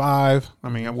 45. I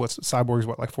mean, Cyborg's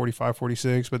like 45,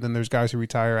 46. But then there's guys who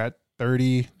retire at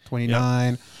 30,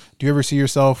 29. Yep. Do you ever see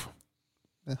yourself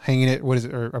hanging it? What is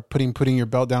it? Or putting your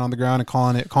belt down on the ground and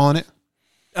calling it?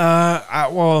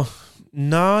 Well,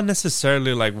 not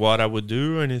necessarily like what I would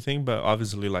do or anything, but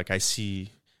obviously like I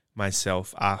see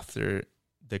myself after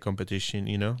the competition,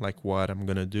 you know, like what I'm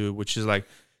going to do, which is like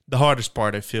the hardest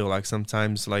part. I feel like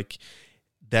sometimes like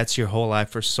that's your whole life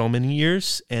for so many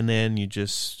years. And then you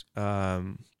just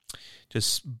boom,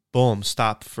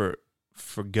 stop for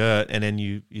good. And then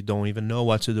you don't even know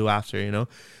what to do after, you know?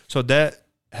 So that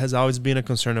has always been a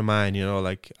concern of mine, you know,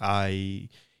 like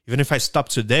even if I stop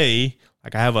today,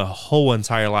 like I have a whole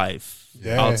entire life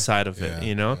outside of it,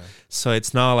 you know? Yeah. So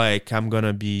it's not like I'm going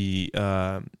to be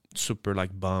super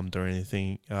like bummed or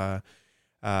anything.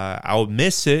 I would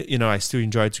miss it. You know, I still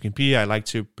enjoy to compete. I like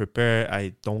to prepare.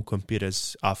 I don't compete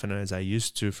as often as I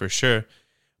used to, for sure.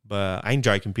 But I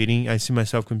enjoy competing. I see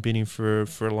myself competing for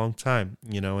a long time,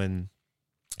 you know, and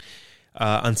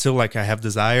until like I have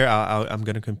desire, I'm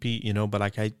going to compete, you know, but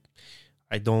like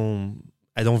I don't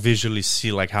I don't visually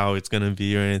see like how it's gonna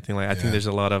be or anything. Like I think there's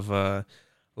a lot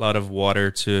of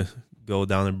water to go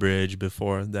down the bridge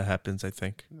before that happens. I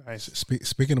think. Nice.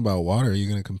 Speaking about water, are you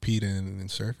going to compete in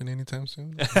surfing anytime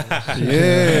soon?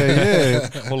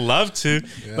 Yeah. Would love to,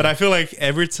 but I feel like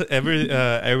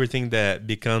everything that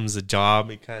becomes a job,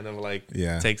 it kind of like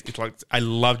takes. It's like I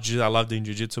love doing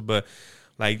jiu-jitsu, but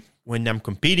like when I'm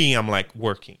competing, I'm like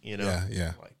working. You know.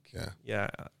 Yeah.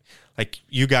 Like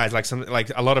you guys, like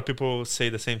a lot of people say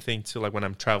the same thing too. Like when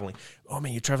I'm traveling, oh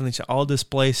man, you're traveling to all these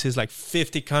places, like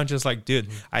 50 countries. Like, dude,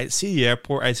 I see the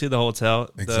airport, I see the hotel.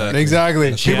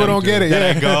 Exactly. People don't get it.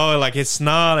 Then I go, like it's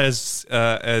not as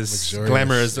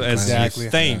glamorous as you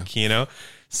think, you know.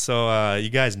 So you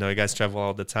guys know, you guys travel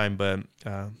all the time, but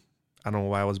I don't know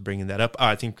why I was bringing that up.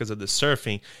 I think because of the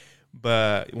surfing.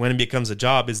 But when it becomes a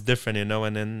job, it's different, you know.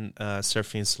 And then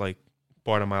surfing is like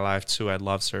part of my life too. I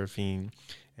love surfing.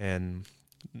 And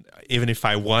even if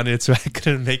I wanted to, I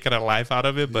couldn't make it a life out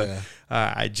of it. But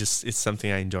it's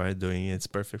something I enjoy doing. It's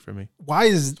perfect for me. Why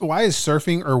is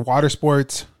surfing or water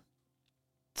sports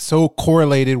so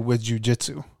correlated with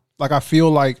jiu-jitsu? Like I feel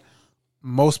like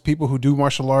most people who do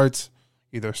martial arts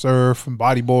either surf,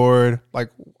 bodyboard.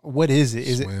 Like, what is it?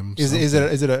 Is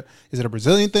it a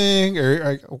Brazilian thing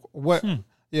or what?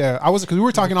 Yeah, because we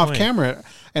were talking off camera,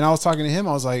 and I was talking to him.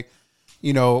 I was like,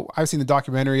 you know, I've seen the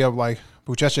documentary of like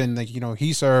Buchecha, and like, you know,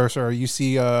 he surfs, or you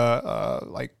see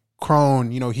like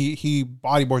Crone, you know, he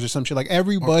bodyboards or some shit. Like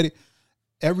everybody,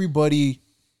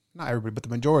 not everybody, but the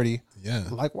majority,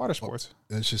 like water sports.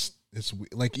 It's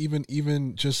like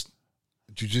even just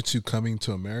jiu-jitsu coming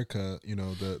to America. You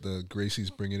know, the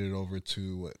Gracies bringing it over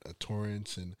to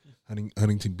Torrance and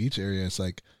Huntington Beach area. It's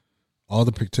like all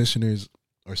the practitioners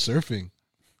are surfing.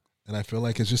 And I feel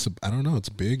like it's just, I don't know, it's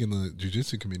big in the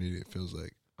jiu-jitsu community, it feels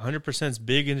like. 100% it's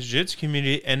big in the jiu-jitsu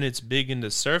community, and it's big in the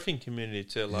surfing community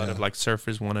too. A lot of like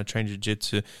surfers want to train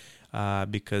jiu-jitsu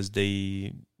because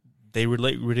they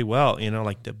relate really well, you know,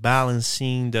 like the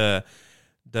balancing, the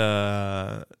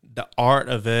art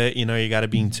of it, you know, you got to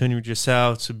be in tune with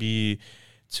yourself to be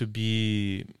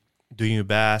doing your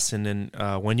best. And then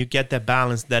when you get that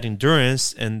balance, that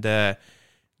endurance, and the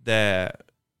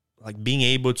like being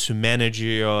able to manage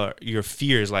your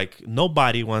fears. Like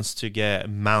nobody wants to get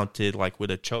mounted like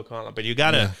with a choke on, but you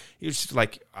gotta. You're just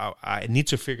like, I need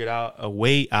to figure out a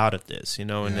way out of this, you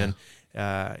know. And then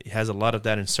it has a lot of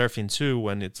that in surfing too.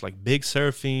 When it's like big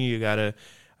surfing, you gotta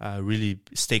really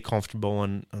stay comfortable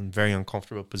on very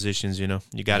uncomfortable positions. You know,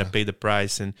 you gotta pay the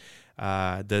price, and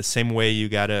the same way you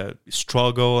gotta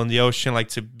struggle on the ocean, like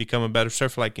to become a better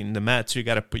surfer. Like in the mat too, you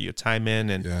gotta put your time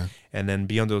in, and then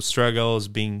beyond those struggles,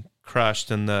 being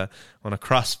crushed on a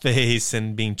cross face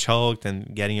and being choked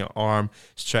and getting your arm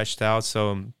stretched out.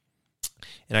 So, and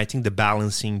I think the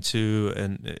balancing too,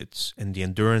 and the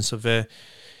endurance of it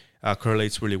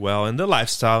correlates really well. And the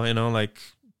lifestyle, you know, like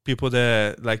people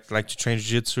that like to train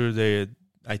jiu-jitsu,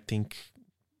 I think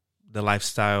the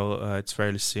lifestyle it's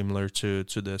fairly similar to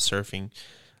the surfing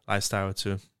lifestyle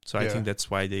too. So I think that's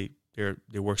why they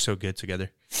work so good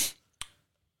together.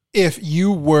 If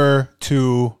you were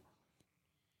to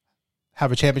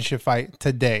have a championship fight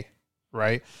today,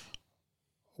 right?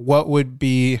 What would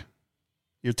be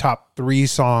your top 3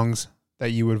 songs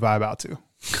that you would vibe out to?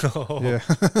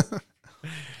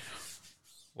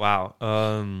 Wow.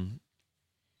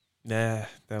 That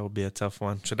would be a tough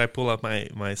one. Should I pull up my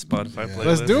Spotify playlist?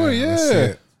 Let's do it.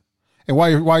 Yeah. And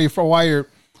while you're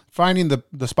finding the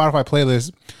Spotify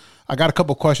playlist, I got a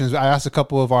couple questions. I asked a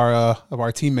couple of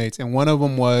our teammates, and one of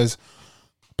them was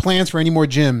plans for any more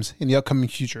gyms in the upcoming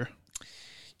future.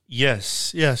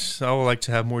 Yes. I would like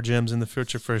to have more gyms in the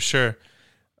future for sure.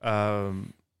 I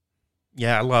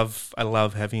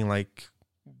love having like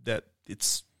that.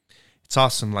 It's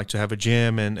awesome, like to have a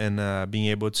gym and being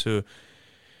able to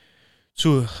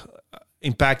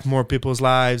impact more people's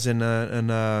lives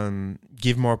and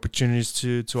give more opportunities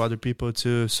to other people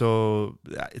too. So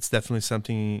it's definitely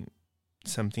something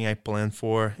I plan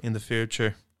for in the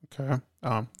future. Okay.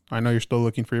 I know you're still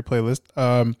looking for your playlist.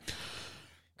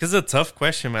 Because it's a tough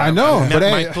question, man. I know, but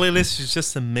my playlist is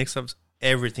just a mix of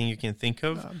everything you can think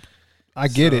of. I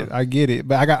get it.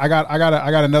 But I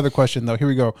got another question though. Here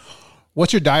we go.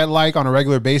 What's your diet like on a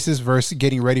regular basis versus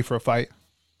getting ready for a fight?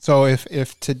 So if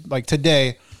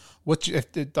today,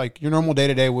 if your normal day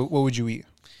to day, what would you eat?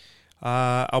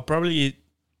 I'll probably eat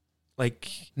like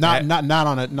not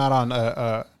on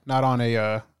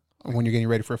a when you're getting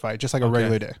ready for a fight, just like a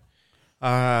regular day.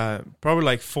 Probably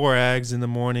like 4 eggs in the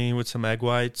morning with some egg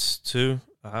whites too,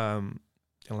 and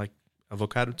like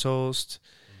avocado toast.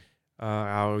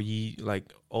 I'll eat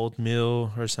like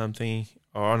oatmeal or something.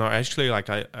 Or no, actually, like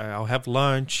I'll have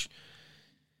lunch,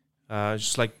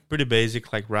 Just like pretty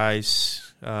basic, like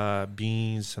rice,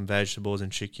 beans, some vegetables,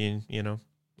 and chicken. You know,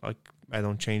 like I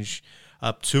don't change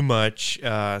up too much.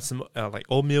 Some like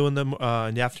oatmeal in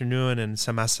the afternoon, and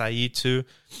some acai too,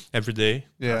 every day.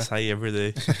 Yeah. Acai every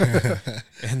day.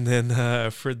 And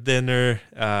then for dinner,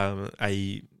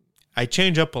 I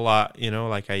change up a lot. You know,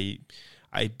 like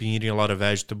I've been eating a lot of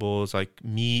vegetables, like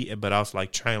meat, but also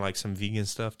like trying like some vegan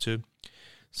stuff too.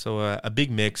 So a big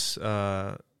mix.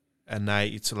 At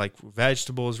night, it's like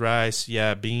vegetables, rice,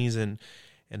 beans, and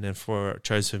then for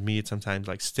choice of meat, sometimes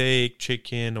like steak,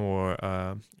 chicken, or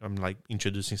I'm like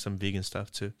introducing some vegan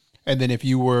stuff too. And then if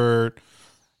you were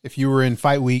in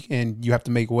fight week and you have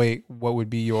to make weight, what would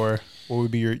be your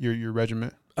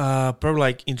regimen? Probably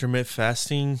like intermittent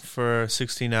fasting for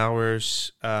 16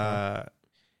 hours, and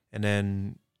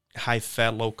then high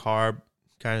fat, low carb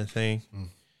kind of thing.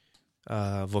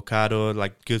 Avocado,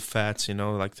 like good fats, you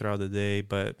know, like throughout the day,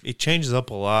 but it changes up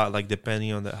a lot, like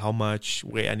depending on how much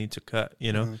weight I need to cut,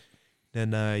 you know.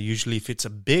 Then usually if it's a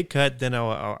big cut, then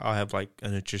I'll have like a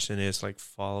nutritionist like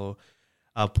follow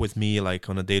up with me like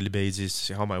on a daily basis to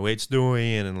see how my weight's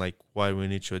doing and like what we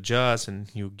need to adjust, and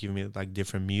he'll give me like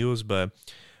different meals. But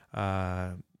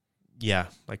like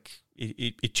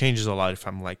it changes a lot if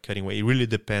I'm like cutting weight. It really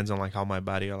depends on like how my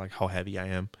body or like how heavy I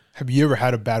am. Have you ever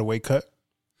had a bad weight cut?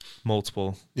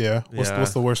 Multiple. Yeah.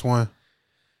 What's the worst one?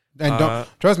 And don't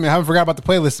trust me, I haven't forgot about the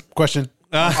playlist question.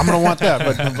 I'm gonna want that,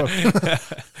 but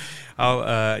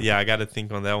I got to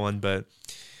think on that one. But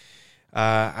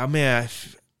I've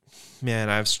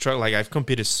struggled. Like I've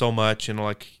competed so much, you know.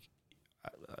 Like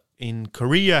in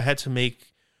Korea, I had to make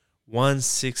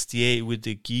 168 with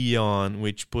the gi on,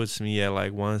 which puts me at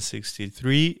like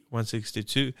 163,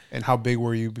 162. And how big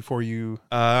were you before you?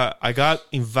 I got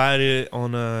invited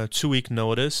on a 2-week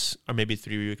notice, or maybe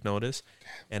 3-week notice,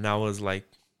 and I was like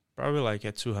probably like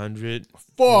at 200,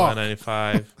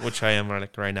 195, which I am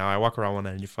like right now. I walk around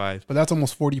 195. But that's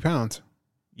almost 40 pounds.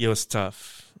 It was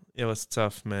tough.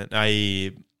 Man.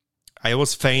 I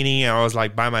was fainting. I was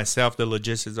like by myself. The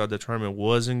logistics of the tournament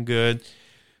wasn't good.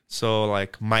 So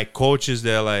like my coaches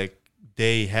that like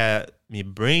they had me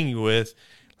bring with,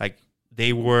 like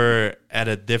they were at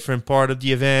a different part of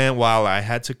the event while I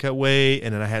had to cut weight,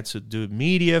 and then I had to do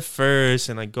media first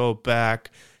and like go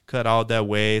back, cut all that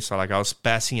weight. So like I was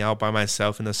passing out by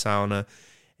myself in the sauna,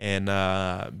 and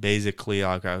basically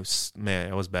like it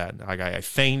was bad. Like I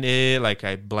fainted, like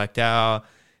I blacked out.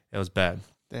 It was bad.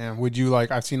 Damn. Would you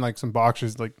like? I've seen like some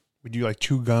boxers like. Would you like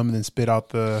chew gum and then spit out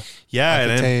the and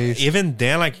the then taste? Even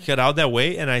then, like cut out that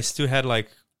weight, and I still had like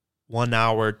 1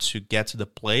 hour to get to the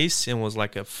place. It was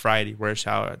like a Friday rush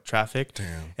hour traffic.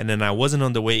 Damn. And then I wasn't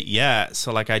on the weight yet,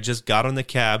 so like I just got on the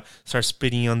cab, started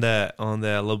spitting on the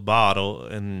little bottle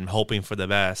and hoping for the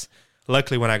best.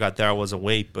 Luckily, when I got there, I was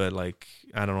awake, but like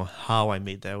I don't know how I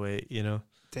made that weight, you know.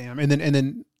 Damn. And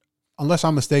then, unless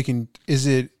I'm mistaken, is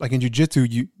it like in jiu-jitsu?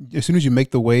 You as soon as you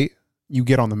make the weight, you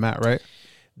get on the mat, right?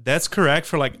 That's correct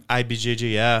for like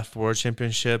IBJJF World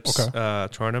Championships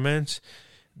tournaments.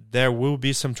 There will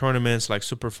be some tournaments like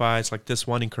super fights, like this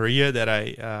one in Korea that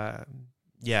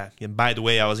and by the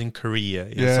way, I was in Korea.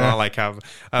 It's not like I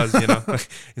was, you know,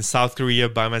 in South Korea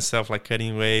by myself, like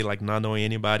cutting weight, like not knowing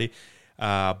anybody.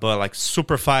 But like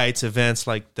super fights, events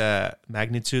like the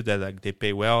magnitude that like they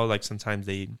pay well. Like sometimes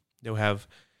they'll have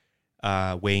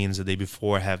weigh-ins the day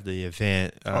before, have the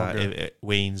event,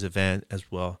 weigh-ins event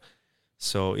as well.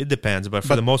 So it depends, but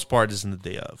for the most part, it's in the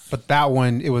day of. But that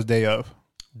one, it was day of.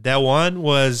 That one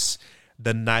was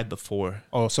the night before.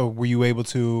 Oh, so were you able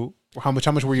to? How much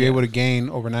were you able to gain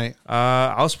overnight?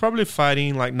 I was probably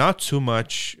fighting like not too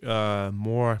much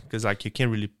more, because like you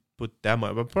can't really put that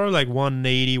much, but probably like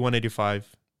 180, 185.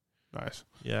 Nice.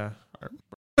 Yeah.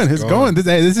 It's going.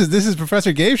 This is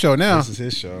Professor Gabe show now. This is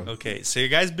his show. Okay, so you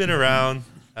guys been around,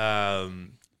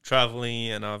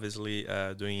 traveling, and obviously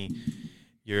doing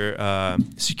your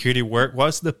security work.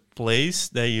 What's the place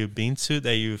that you've been to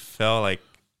that you felt like,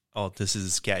 oh, this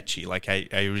is sketchy? Like I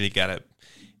really gotta.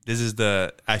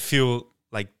 I feel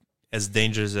like as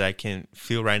dangerous as I can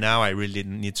feel right now. I really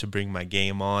need to bring my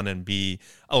game on and be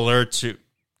alert to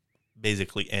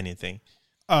basically anything.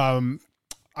 The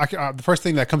first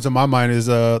thing that comes to my mind is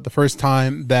the first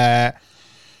time that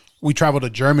we traveled to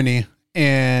Germany,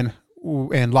 and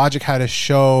Logic had a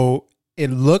show.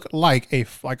 It looked like it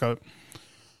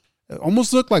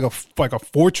almost looked like a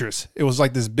fortress. It was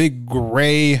like this big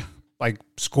gray like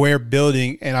square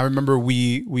building, and I remember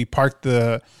we parked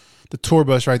the tour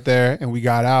bus right there, and we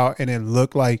got out, and it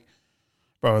looked like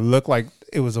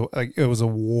it was a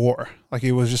war. Like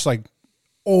it was just like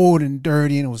old and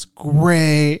dirty, and it was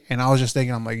great. And I was just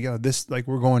thinking, I'm like, yo, this, like,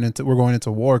 we're going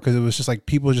into war, because it was just like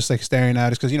people just like staring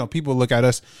at us, because, you know, people look at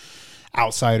us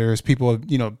outsiders, people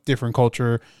of, you know, different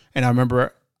culture. And I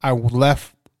remember I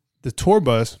left the tour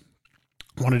bus,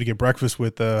 wanted to get breakfast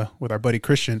with our buddy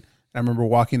Christian. I remember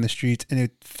walking the streets, and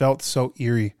it felt so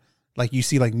eerie. Like, you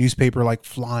see like newspaper like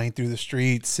flying through the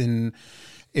streets, and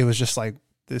it was just like,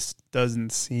 this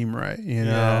doesn't seem right, you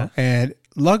know? Yeah. And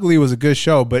luckily it was a good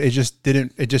show, but it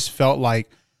just felt like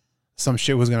some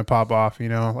shit was going to pop off, you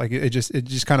know? Like it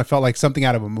just kind of felt like something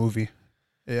out of a movie.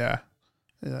 Yeah.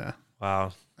 Yeah.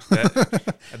 Wow.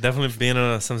 I've definitely been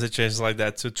in some situations like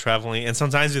that too, traveling. And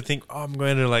sometimes you think, oh, I'm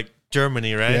going to like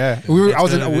Germany, right? Yeah.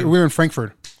 We were in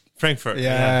Frankfurt. Frankfurt.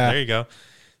 Yeah. There you go.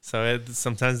 So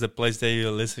sometimes the place that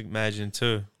you least imagine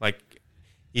too. Like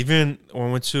even when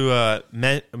we went to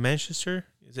Manchester,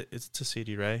 it's a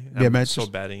city, right? Yeah, I'm Manchester. so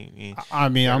bad in I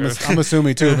mean, I'm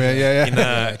assuming too, man.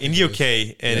 Yeah. in the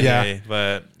UK anyway,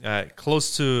 but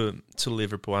close to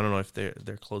Liverpool. I don't know if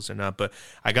they're close or not, but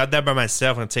I got there by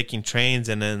myself and taking trains,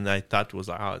 and then I thought it was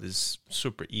like, oh, this is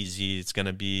super easy. It's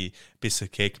gonna be a piece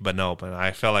of cake, but no. But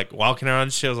I felt like walking around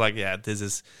the shit, I was like, yeah, this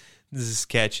is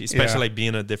sketchy, especially like being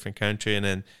in a different country. And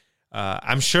then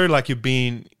I'm sure like you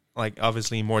being like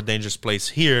obviously more dangerous place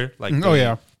here, like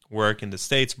work in the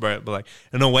States, but like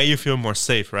in a way you feel more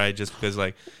safe, right? Just because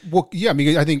like, well, yeah, I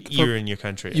mean, I think you're in your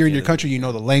country. You're in your country. You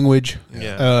know the language.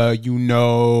 Yeah. You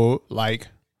know, like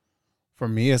for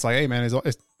me, it's like, hey man, as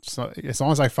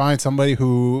long as I find somebody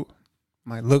who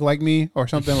might look like me or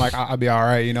something, like I'll be all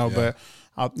right, you know. Yeah.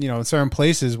 But you know, in certain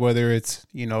places, whether it's,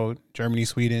 you know, Germany,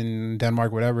 Sweden,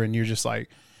 Denmark, whatever, and you're just like,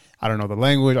 I don't know the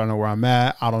language. I don't know where I'm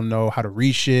at. I don't know how to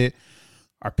read shit.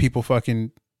 Are people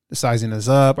fucking sizing us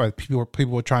up? Are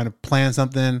people trying to plan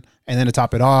something, and then to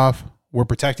top it off, we're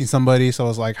protecting somebody? So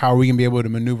it's like, how are we gonna be able to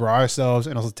maneuver ourselves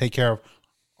and also take care of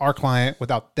our client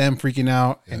without them freaking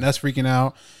out and us freaking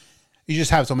out? You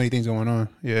just have so many things going on.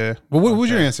 Yeah. Well, what was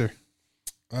your answer?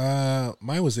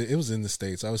 Mine was it was in the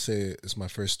States. I would say it's my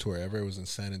first tour ever. It was in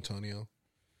San Antonio.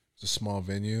 It's a small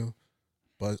venue.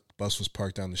 Bus was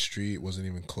parked down the street. Wasn't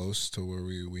even close to where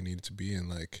we needed to be, and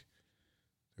like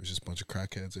there was just a bunch of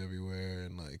crackheads everywhere,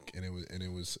 and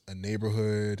it was a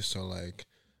neighborhood. So like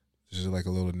there's just like a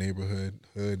little neighborhood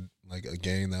hood, like a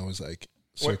gang that was like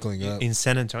circling up in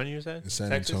San Antonio. You said in San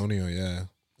Texas? Antonio, yeah,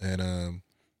 and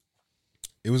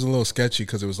it was a little sketchy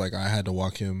because it was like I had to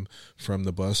walk him from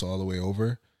the bus all the way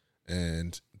over,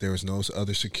 and there was no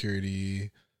other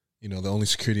security. You know, the only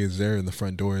security is there in the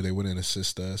front door. They wouldn't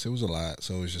assist us. It was a lot.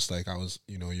 So it was just like I was,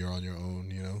 you know, you're on your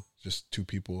own, you know, just two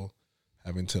people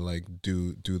having to like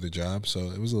do the job.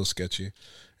 So it was a little sketchy.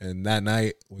 And that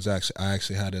night was I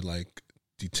actually had to like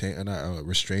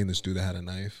restrain this dude that had a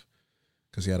knife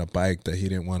because he had a bike that he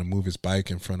didn't want to move his bike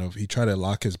in front of. He tried to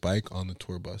lock his bike on the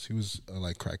tour bus. He was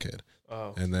like crackhead.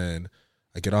 Oh. And then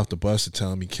I get off the bus to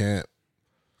tell him he can't.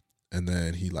 And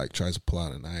then he like tries to pull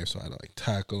out a knife, so I like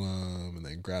tackle him and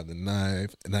then grab the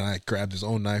knife, and then I grabbed his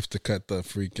own knife to cut the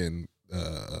freaking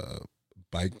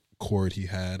bike cord he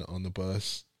had on the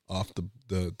bus off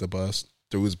the bus,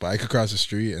 threw his bike across the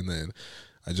street, and then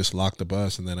I just locked the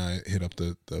bus, and then I hit up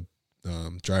the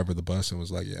driver of the bus and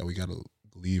was like, yeah, we gotta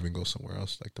leave and go somewhere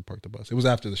else, like to park the bus. It was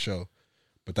after the show,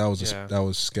 but that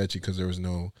was sketchy because there was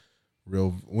no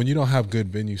real, when you don't have good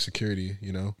venue security,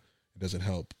 you know, it doesn't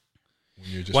help.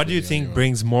 What do you think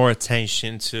brings more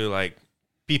attention to like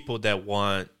people that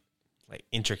want like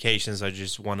intercations or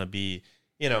just want to be,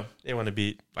 you know, they want to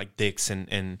be like dicks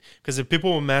and because if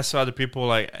people will mess with other people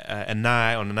like at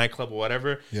night on a nightclub or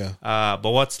whatever, but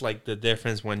what's like the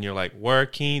difference when you're like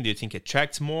working? Do you think it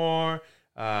attracts more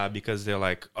because they're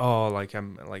like, oh, like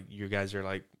I'm like you guys are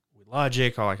like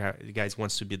logic, or like you guys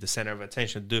wants to be the center of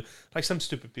attention, do like some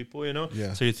stupid people, you know?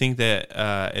 Yeah. So you think that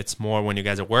it's more when you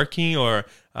guys are working, or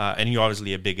and you're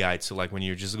obviously a big guy, so like when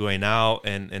you're just going out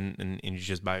and you're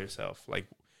just by yourself, like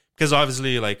because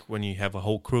obviously like when you have a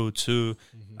whole crew too,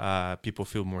 people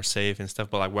feel more safe and stuff.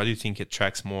 But like, why do you think it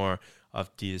attracts more of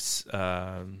these,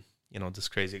 you know, these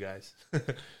crazy guys?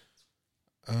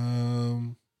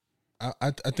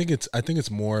 I think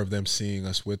it's more of them seeing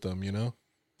us with them, you know.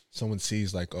 Someone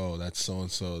sees like, oh, that's so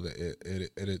and so.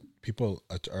 That people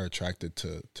are attracted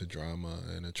to drama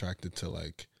and attracted to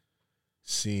like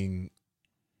seeing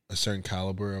a certain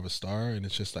caliber of a star, and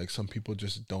it's just like some people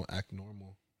just don't act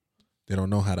normal. They don't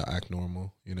know how to act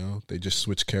normal, you know. They just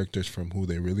switch characters from who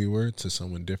they really were to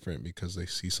someone different because they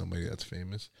see somebody that's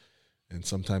famous, and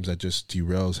sometimes that just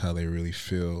derails how they really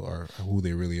feel or who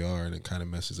they really are, and it kind of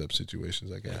messes up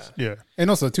situations, I guess. Yeah, and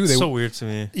also too, so weird to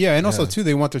me. Yeah, and also too,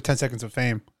 they want their 10 seconds of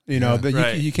fame. You know,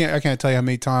 right. you can't. I can't tell you how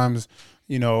many times,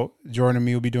 you know, Jordan and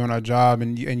me will be doing our job,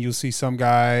 and you'll see some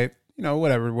guy, you know,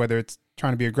 whatever, whether it's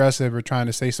trying to be aggressive or trying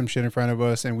to say some shit in front of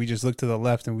us, and we just look to the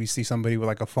left and we see somebody with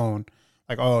like a phone.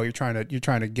 Like, oh, you're trying to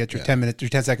get your 10 minutes, your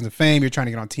 10 seconds of fame. You're trying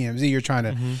to get on TMZ. You're trying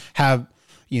to have,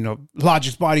 you know,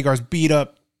 Logic's bodyguards beat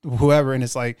up whoever. And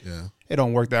it's like, it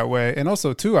don't work that way. And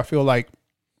also too, I feel like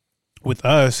with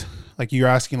us, like you're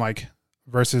asking like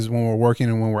versus when we're working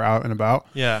and when we're out and about.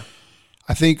 Yeah.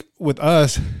 I think with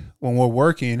us, when we're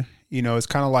working, you know, it's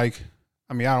kind of like,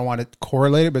 I mean, I don't want to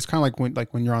correlate it, but it's kind of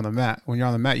like when you're on the mat. When you're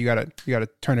on the mat, you gotta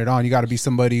turn it on. You got to be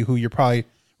somebody who you're probably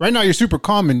right now. You're super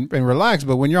calm and relaxed,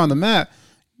 but when you're on the mat,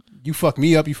 you fuck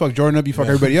me up, you fuck Jordan up, you fuck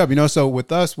everybody up. You know, so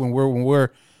with us, when we're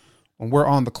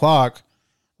on the clock,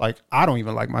 like I don't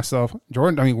even like myself.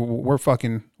 Jordan, I mean,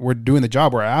 we're doing the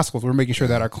job. We're assholes. We're making sure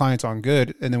that our client's on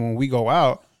good, and then when we go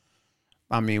out,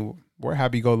 I mean, we're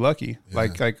happy go lucky. Yeah.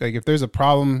 Like if there's a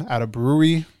problem at a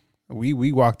brewery,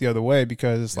 we walk the other way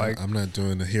because it's like I'm not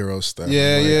doing the hero stuff.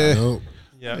 Yeah, nope.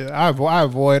 Yeah. I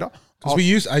avoid.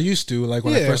 Because I used to like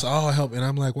when I first I'll help, and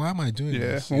I'm like, why am I doing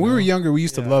this? When we were younger, we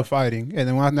used to love fighting, and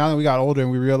then now that we got older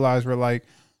and we realized we're like,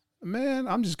 man,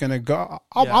 I'm just gonna go.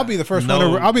 I'll be the first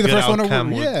one. I'll be the first one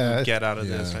to get out of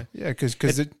this. Right? Yeah, because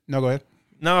no, go ahead.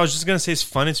 No, I was just gonna say it's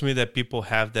funny to me that people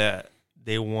have that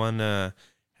they wanna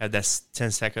have that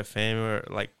 10-second fame or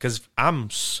like because I'm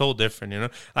so different, you know.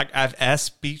 Like I've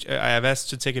asked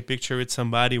to take a picture with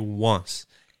somebody once,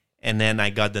 and then I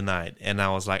got denied, and I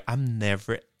was like, I'm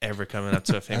never ever coming up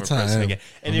to a famous person again.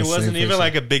 And it wasn't even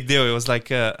like a big deal. It was like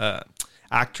a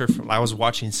actor from, I was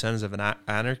watching Sons of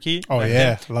Anarchy. Oh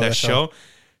yeah, that show.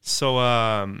 So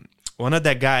one of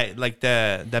that guy, like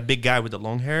that big guy with the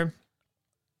long hair.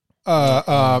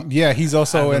 Yeah, he's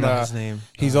also in his name.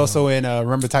 He's also in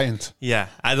Remember Titans. Yeah,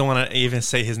 I don't want to even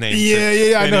say his name.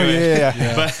 Yeah, I know.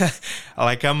 Yeah. But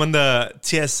like I'm on the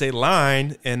TSA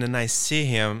line, and then I see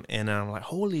him, and I'm like,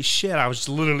 holy shit! I was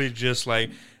literally just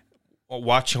like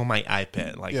watching on my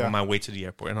iPad, like on my way to the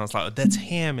airport, and I was like, that's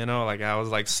him, you know. Like I was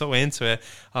like so into it.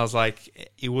 I was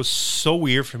like, it was so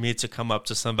weird for me to come up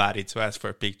to somebody to ask for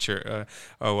a picture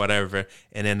or whatever,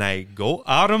 and then I go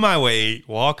out of my way,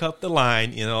 walk up the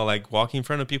line, you know, like walk in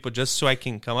front of people just so I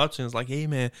can come up to him. It's like, hey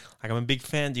man, like I'm a big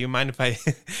fan. Do you mind if I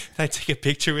if I take a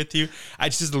picture with you? I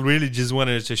just really just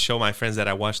wanted to show my friends that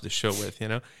I watched the show with, you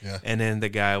know. Yeah. And then the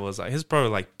guy was like, he's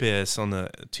probably like pissed on the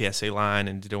TSA line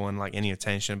and didn't want like any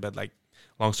attention, but like.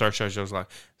 Long story short, I was like,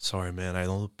 sorry, man, I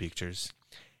don't do pictures.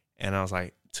 And I was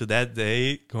like, to that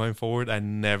day, going forward, I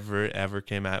never, ever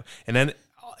came out. And then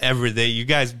every day, you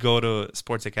guys go to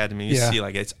Sports Academy, you see,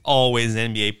 like, it's always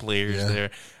NBA players there.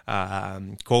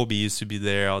 Kobe used to be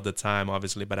there all the time,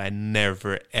 obviously, but I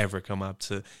never, ever come up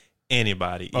to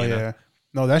anybody. You know?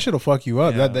 No, that shit'll fuck you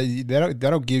up. Yeah.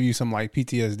 That'll give you some, like,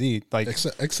 PTSD. Like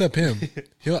Except him.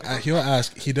 He'll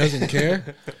ask. He doesn't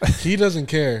care. He doesn't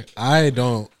care. I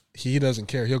don't. He doesn't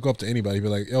care. He'll go up to anybody, be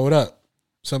like, "Yo, what up?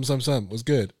 Some, what's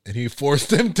good?" And he forced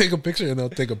them to take a picture, and they'll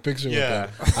take a picture with him.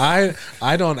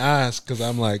 I don't ask because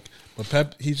I'm like, but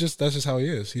Pep, that's just how he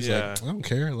is. He's like, I don't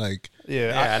care. Like,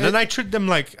 and then I treat them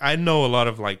like I know a lot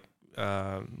of like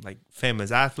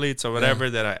famous athletes or whatever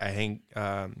that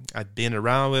I've been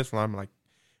around with. And I'm like,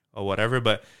 or whatever,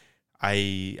 but.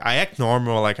 I act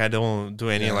normal, like I don't do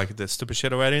any like the stupid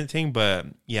shit or anything, but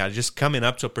yeah, just coming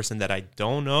up to a person that I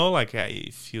don't know, like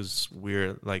it feels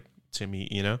weird, like to me,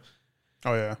 you know.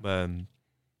 Oh yeah, but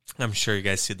I'm sure you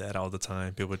guys see that all the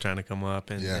time. People trying to come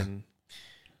up and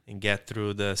get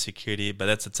through the security, but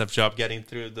that's a tough job getting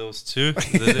through those two.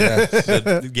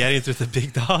 Getting through the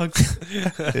big dogs.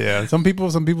 Yeah, some people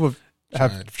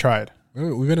have tried.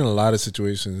 We've been in a lot of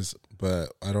situations.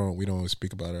 But we don't always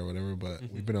speak about it or whatever, but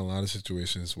we've been in a lot of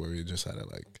situations where we just had to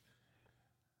like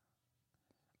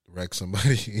wreck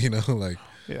somebody, you know, like,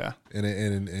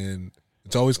 and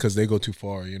it's always cause they go too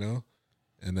far, you know?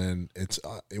 And then it's,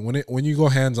 when you go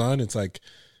hands on, it's like,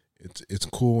 it's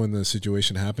cool when the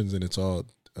situation happens and it's all,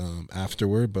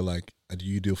 afterward, but like,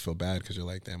 you do feel bad cause you're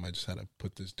like, damn, I just had to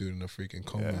put this dude in a freaking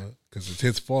coma cause it's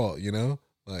his fault, you know?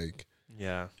 Like,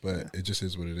 but it just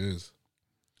is what it is.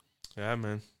 Yeah,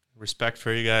 man. Respect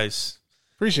for you guys.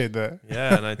 Appreciate that.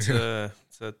 Yeah, and it's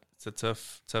a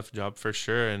tough job for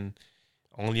sure, and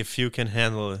only a few can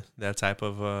handle that type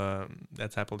of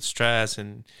stress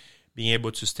and being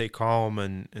able to stay calm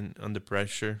and under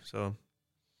pressure. So,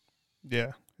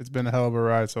 yeah, it's been a hell of a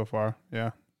ride so far.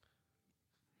 Yeah.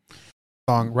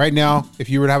 Song right now, if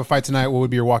you were to have a fight tonight, what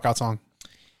would be your walkout song?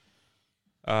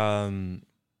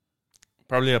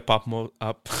 Probably a pop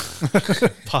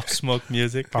smoke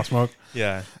music. Pop Smoke.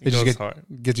 Yeah, it just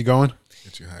get you going.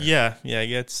 Get you hyped. Yeah,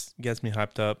 it gets me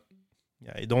hyped up.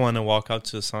 Yeah, you don't want to walk out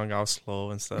to a song all slow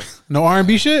and stuff. No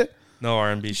R&B shit? No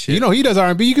R&B shit. You know he does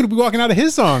R&B. You could be walking out of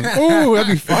his song. Ooh,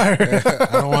 that'd be fire.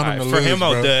 I don't want him to for lose, him, bro.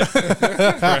 I'll do it.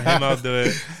 For him, I'll do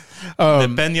it.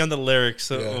 Depending on the lyrics.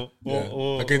 So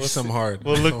I'll get you some hard.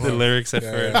 We'll look the lyrics at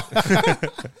first.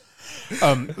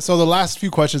 So the last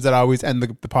few questions that I always end the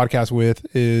podcast with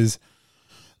is,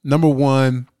 number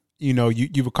one, you know,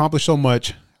 you've accomplished so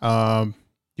much.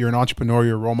 You're an entrepreneur,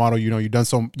 you're a role model, you know, you've done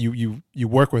you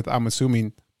work with, I'm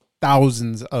assuming,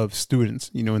 thousands of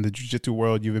students, you know, in the jiu-jitsu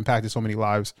world. You've impacted so many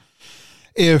lives.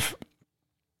 If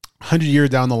 100 years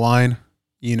down the line,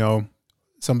 you know,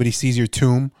 somebody sees your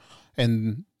tomb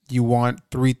and you want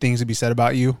 3 things to be said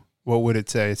about you, what would it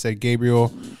say? It say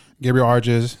Gabriel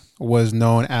Arges was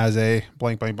known as a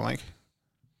blank, blank, blank.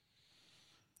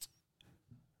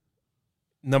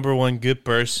 Number one, good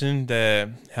person that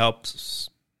helps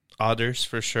others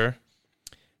for sure.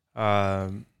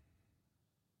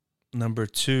 Number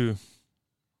 2,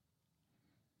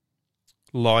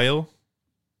 loyal.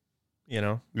 You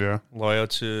know, loyal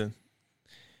to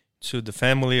the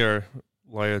family or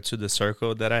loyal to the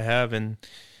circle that I have. And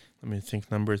let me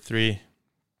think. Number 3,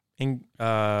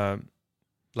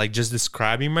 like just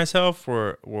describing myself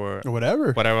or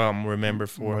whatever I'm remembered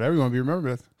for. Whatever you want to be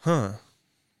remembered with.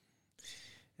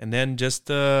 And then just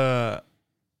a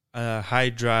high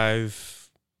drive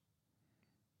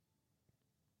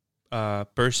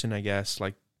person, I guess,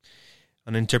 like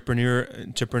an entrepreneur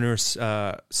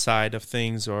side of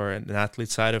things or an athlete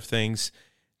side of things.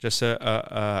 Just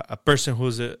a person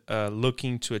who's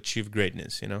looking to achieve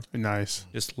greatness, you know? Nice.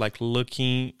 Just like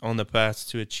looking on the path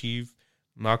to achieve,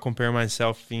 not comparing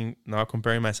myself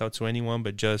to anyone,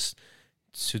 but just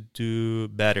to do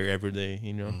better every day,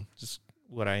 you know? Just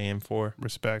what I aim for.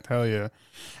 Respect. Hell yeah.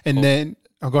 And then,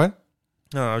 go ahead.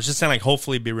 No, I was just saying, like,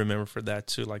 hopefully be remembered for that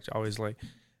too. Like, always like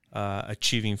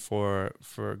achieving for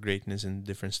greatness and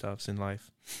different stuffs in life.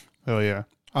 Hell yeah.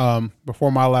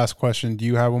 Before my last question, do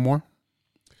you have one more?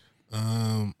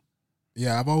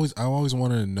 Yeah, I've always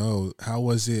wanted to know, how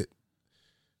was it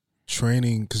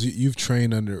training? Because you've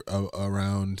trained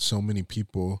around so many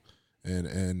people,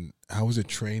 and how was it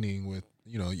training with,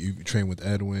 you know, you train with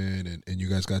Edwin and you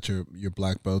guys got your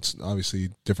black belts, obviously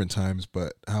different times,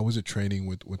 but how was it training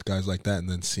with guys like that, and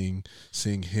then seeing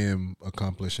him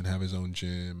accomplish and have his own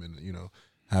gym, and, you know,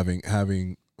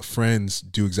 having friends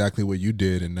do exactly what you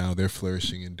did, and now they're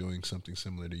flourishing and doing something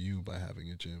similar to you by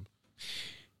having a gym?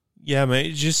 Yeah, man,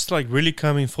 it's just like really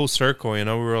coming full circle, you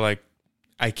know. We were like,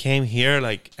 I came here,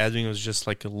 like Edwin was just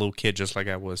like a little kid, just like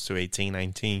I was to 18,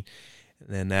 19.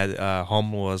 And then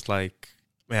home was like,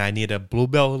 man, I need a blue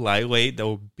belt lightweight that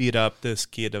will beat up this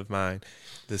kid of mine,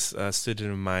 this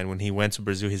student of mine. When he went to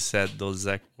Brazil, he said those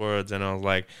exact words, and I was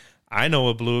like, I know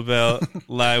a blue belt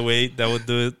lightweight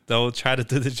that will try to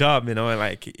do the job, you know. And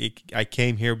like I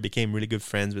came here, became really good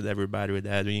friends with everybody, with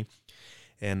Edwin.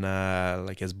 And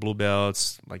like as blue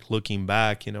belts, like looking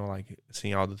back, you know, like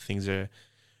seeing all the things that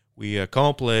we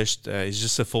accomplished, it's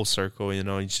just a full circle, you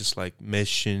know. It's just like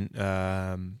mission.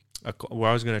 We're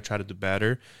always gonna try to do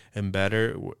better and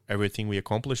better everything we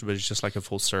accomplish, but it's just like a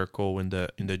full circle in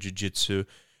the jiu-jitsu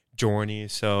journey.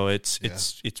 So it's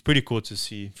pretty cool to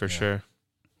see for sure.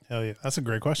 Hell yeah, that's a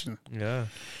great question. Yeah.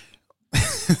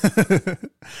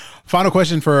 Final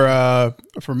question for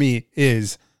me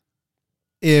is,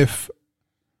 if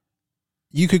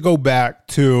you could go back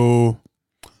to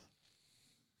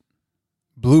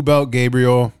blue belt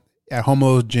Gabriel at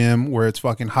Homelo's gym, where it's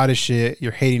fucking hot as shit,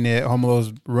 you're hating it,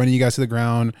 Homelo's running you guys to the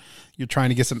ground, you're trying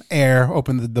to get some air,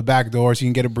 open the back door so you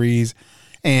can get a breeze,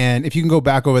 and if you can go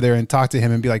back over there and talk to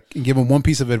him and be like, and give him one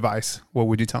piece of advice, what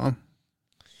would you tell him?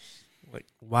 Like,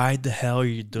 why the hell are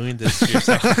you doing this to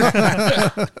yourself?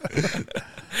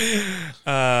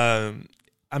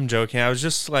 I'm joking. I was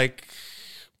just like,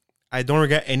 I don't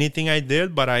regret anything I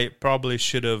did, but I probably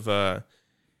should have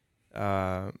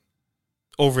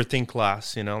overthink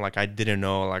class, you know, like I didn't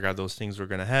know like how those things were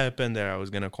going to happen, that I was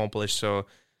going to accomplish. So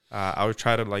I would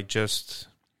try to like just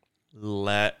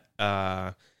let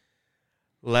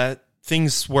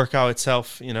things work out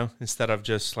itself, you know, instead of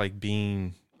just like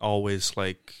being always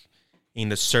like in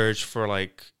the search for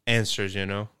like answers, you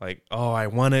know, like, oh, I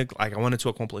wanted to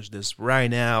accomplish this right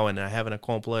now and I haven't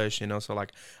accomplished, you know. So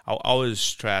like I'll always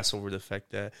stress over the fact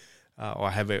that or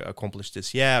I haven't accomplished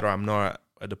this yet, or I'm not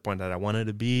at the point that I wanted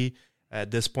to be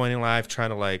at this point in life, trying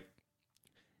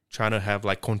to have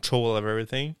like control of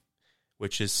everything,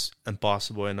 which is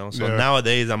impossible, you know. So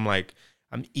nowadays I'm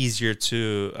easier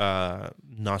to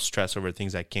not stress over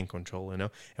things I can't control, you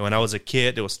know. And when I was a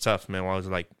kid, it was tough, man. When I was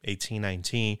like 18,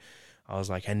 19, I was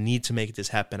like, I need to make this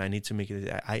happen. I need to make it.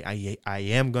 I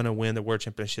am gonna win the world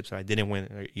championship. So I didn't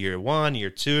win year 1, year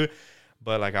 2,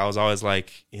 but like I was always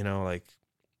like, you know, like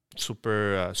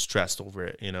super stressed over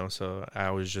it, you know. So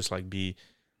I was just like be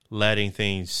letting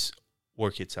things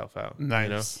work itself out.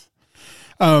 Nice.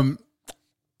 You know?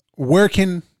 Where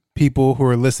can people who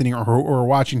are listening or who are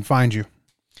watching find you?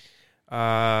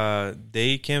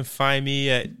 They can find me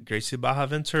at Gracie Barra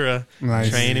Ventura, Nice.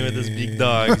 training with those big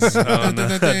dogs on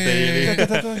daily.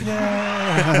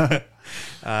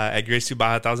 At Gracie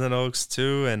Barra Thousand Oaks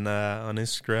too, and on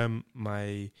Instagram,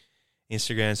 my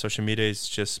Instagram and social media is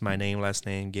just my name, last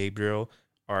name, Gabriel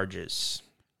Arges.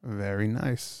 Very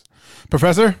nice.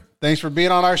 Professor, thanks for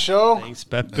being on our show. Thanks,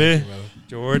 Pepe,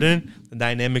 Jordan, the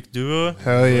dynamic duo.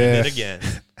 Hell yeah. Doing it again.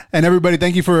 And everybody,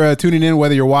 thank you for tuning in,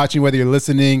 whether you're watching, whether you're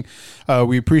listening.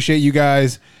 We appreciate you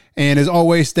guys. And as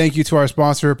always, thank you to our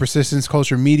sponsor, Persistence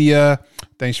Culture Media.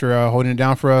 Thanks for holding it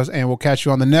down for us. And we'll catch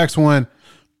you on the next one.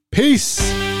 Peace.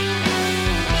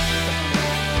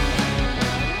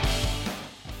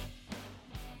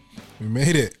 We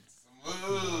made it.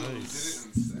 Whoa, did it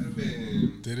in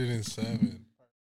 7. Did it in 7.